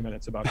 60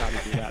 minutes about how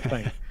to do that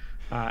thing,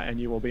 and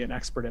you will be an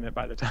expert in it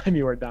by the time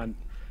you are done.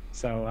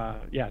 So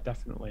yeah,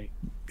 definitely.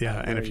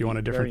 Yeah, and if you want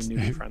a difference,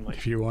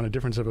 if you want a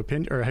difference of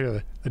opinion or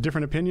have a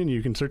different opinion,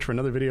 you can search for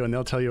another video, and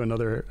they'll tell you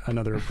another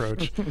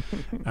approach.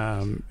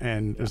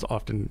 And there's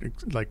often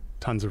like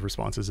tons of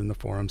responses in the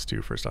forums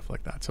too for stuff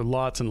like that. So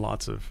lots and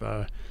lots of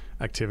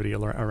activity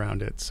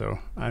around it. So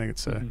I think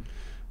it's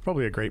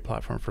probably a great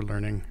platform for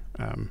learning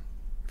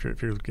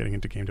if you're getting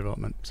into game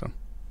development. So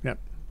yeah,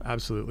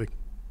 absolutely,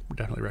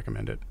 definitely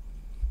recommend it.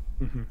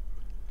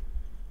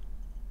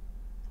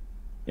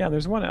 Yeah,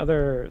 there's one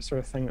other sort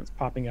of thing that's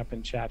popping up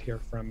in chat here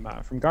from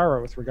Gara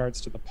with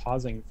regards to the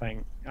pausing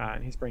thing,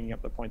 and he's bringing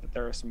up the point that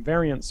there are some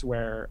variants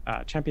where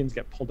champions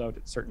get pulled out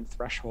at certain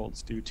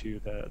thresholds due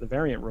to the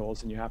variant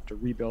rules, and you have to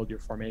rebuild your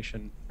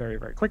formation very,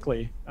 very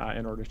quickly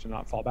in order to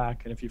not fall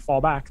back. And if you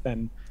fall back,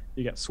 then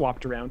you get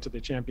swapped around to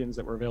the champions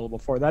that were available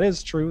before. That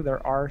is true.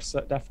 There are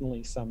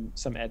definitely some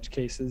edge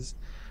cases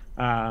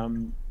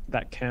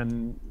that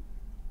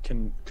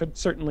could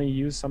certainly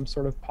use some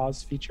sort of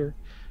pause feature.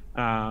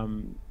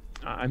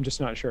 I'm just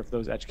not sure if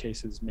those edge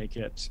cases make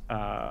it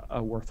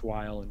a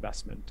worthwhile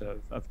investment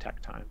of tech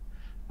time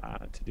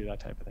to do that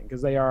type of thing,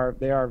 because they are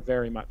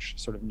very much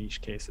sort of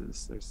niche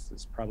cases.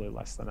 There's probably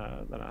less than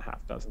a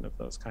half dozen of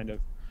those kind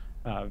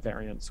of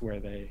variants where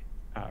they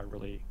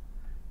really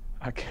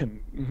can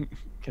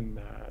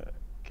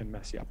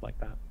mess you up like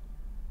that.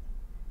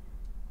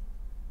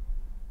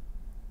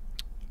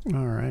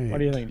 All right. What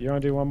do you think? Do you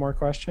want to do one more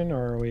question,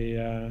 or are we?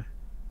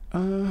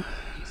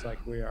 Looks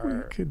like we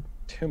are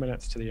 2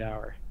 minutes to the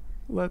hour.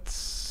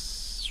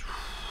 Let's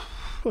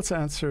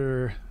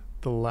answer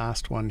the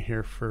last one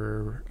here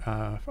for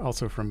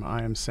also from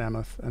I Am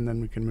Samuth, and then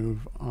we can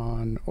move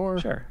on. Or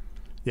sure.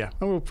 Yeah,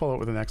 and we'll follow up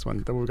with the next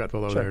one that we've got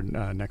below there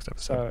next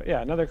episode. So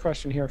yeah, another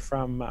question here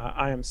from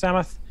I Am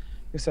Samuth,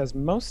 who says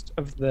most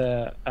of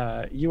the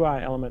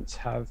UI elements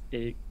have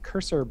a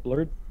cursor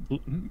bleed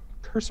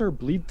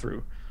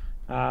through.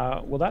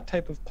 Will that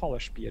type of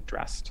polish be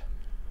addressed?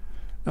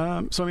 So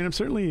I mean, I'm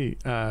certainly.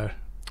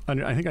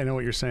 I think I know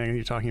what you're saying.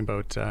 You're talking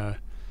about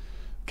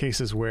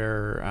cases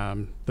where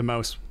the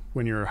mouse,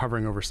 when you're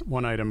hovering over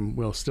one item,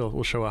 will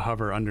show a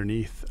hover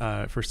underneath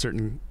for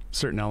certain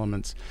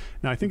elements.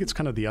 Now, I think it's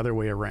kind of the other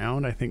way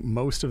around. I think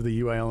most of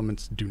the UI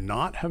elements do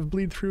not have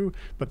bleed through,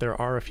 but there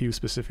are a few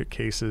specific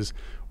cases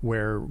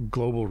where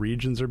global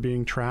regions are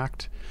being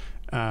tracked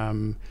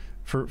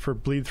for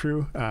bleed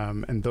through,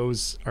 and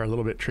those are a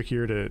little bit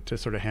trickier to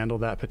sort of handle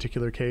that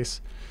particular case.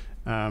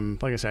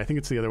 Like I said, I think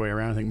it's the other way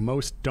around. I think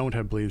most don't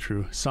have bleed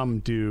through, some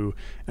do,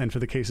 and for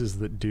the cases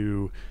that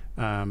do,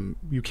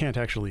 you can't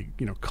actually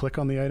click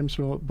on the items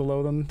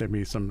below them. There'd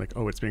be some like,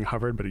 oh, it's being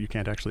hovered, but you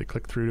can't actually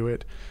click through to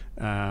it,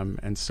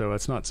 and so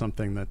it's not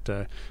something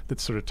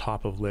that's sort of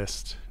top of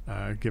list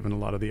given a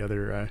lot of the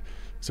other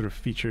sort of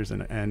features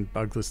and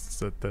bug lists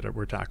that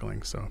we're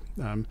tackling. So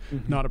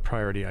not a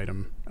priority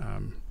item.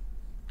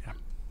 Yeah.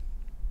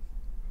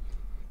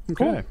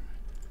 Okay. Cool.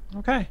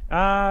 Okay,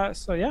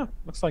 so yeah,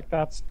 looks like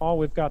that's all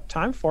we've got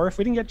time for. If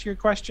we didn't get to your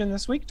question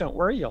this week, don't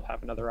worry, you'll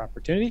have another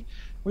opportunity.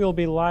 We will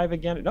be live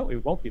again. No, we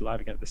won't be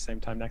live again at the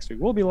same time next week.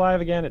 We'll be live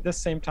again at this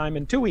same time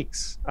in 2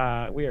 weeks.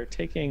 We are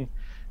taking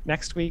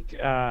next week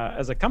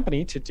as a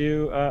company to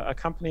do a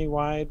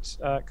company-wide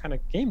kind of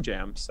game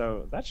jam.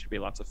 So that should be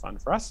lots of fun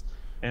for us.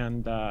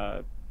 And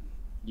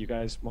you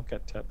guys won't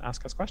get to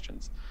ask us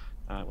questions.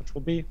 which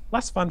will be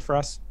less fun for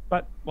us,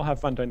 but we'll have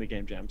fun doing the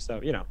game jam.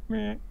 So,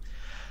 meh.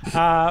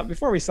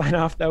 Before we sign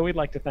off, though, we'd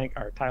like to thank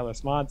our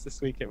tireless mods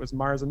this week. It was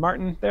Mars and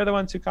Martin. They're the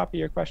ones who copy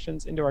your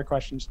questions into our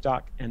questions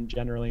doc and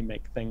generally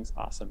make things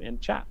awesome in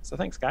chat. So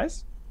thanks,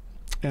 guys.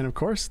 And of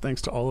course,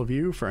 thanks to all of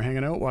you for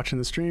hanging out, watching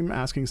the stream,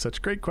 asking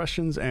such great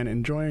questions, and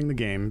enjoying the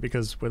game,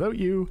 because without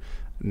you,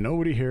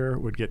 nobody here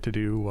would get to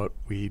do what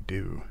we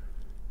do.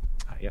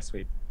 Yes,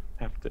 we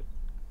have to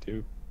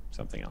do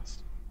something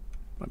else.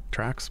 What,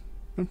 tracks?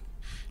 All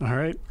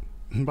right.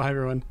 Bye,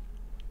 everyone.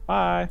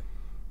 Bye.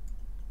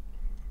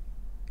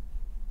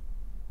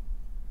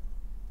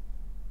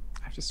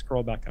 I have to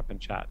scroll back up in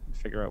chat and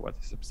figure out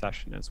what this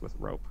obsession is with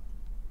rope.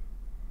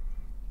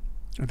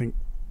 I think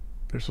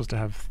they're supposed to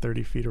have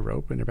 30 feet of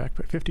rope in their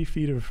backpack. 50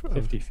 feet of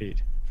 50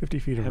 feet. 50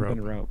 feet of rope.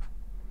 rope.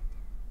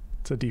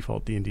 It's a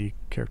default D&D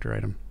character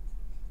item.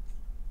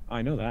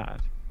 I know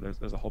that.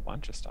 There's a whole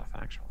bunch of stuff,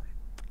 actually.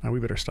 We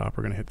better stop.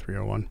 We're going to hit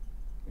 301.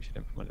 We should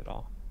implement it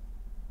all.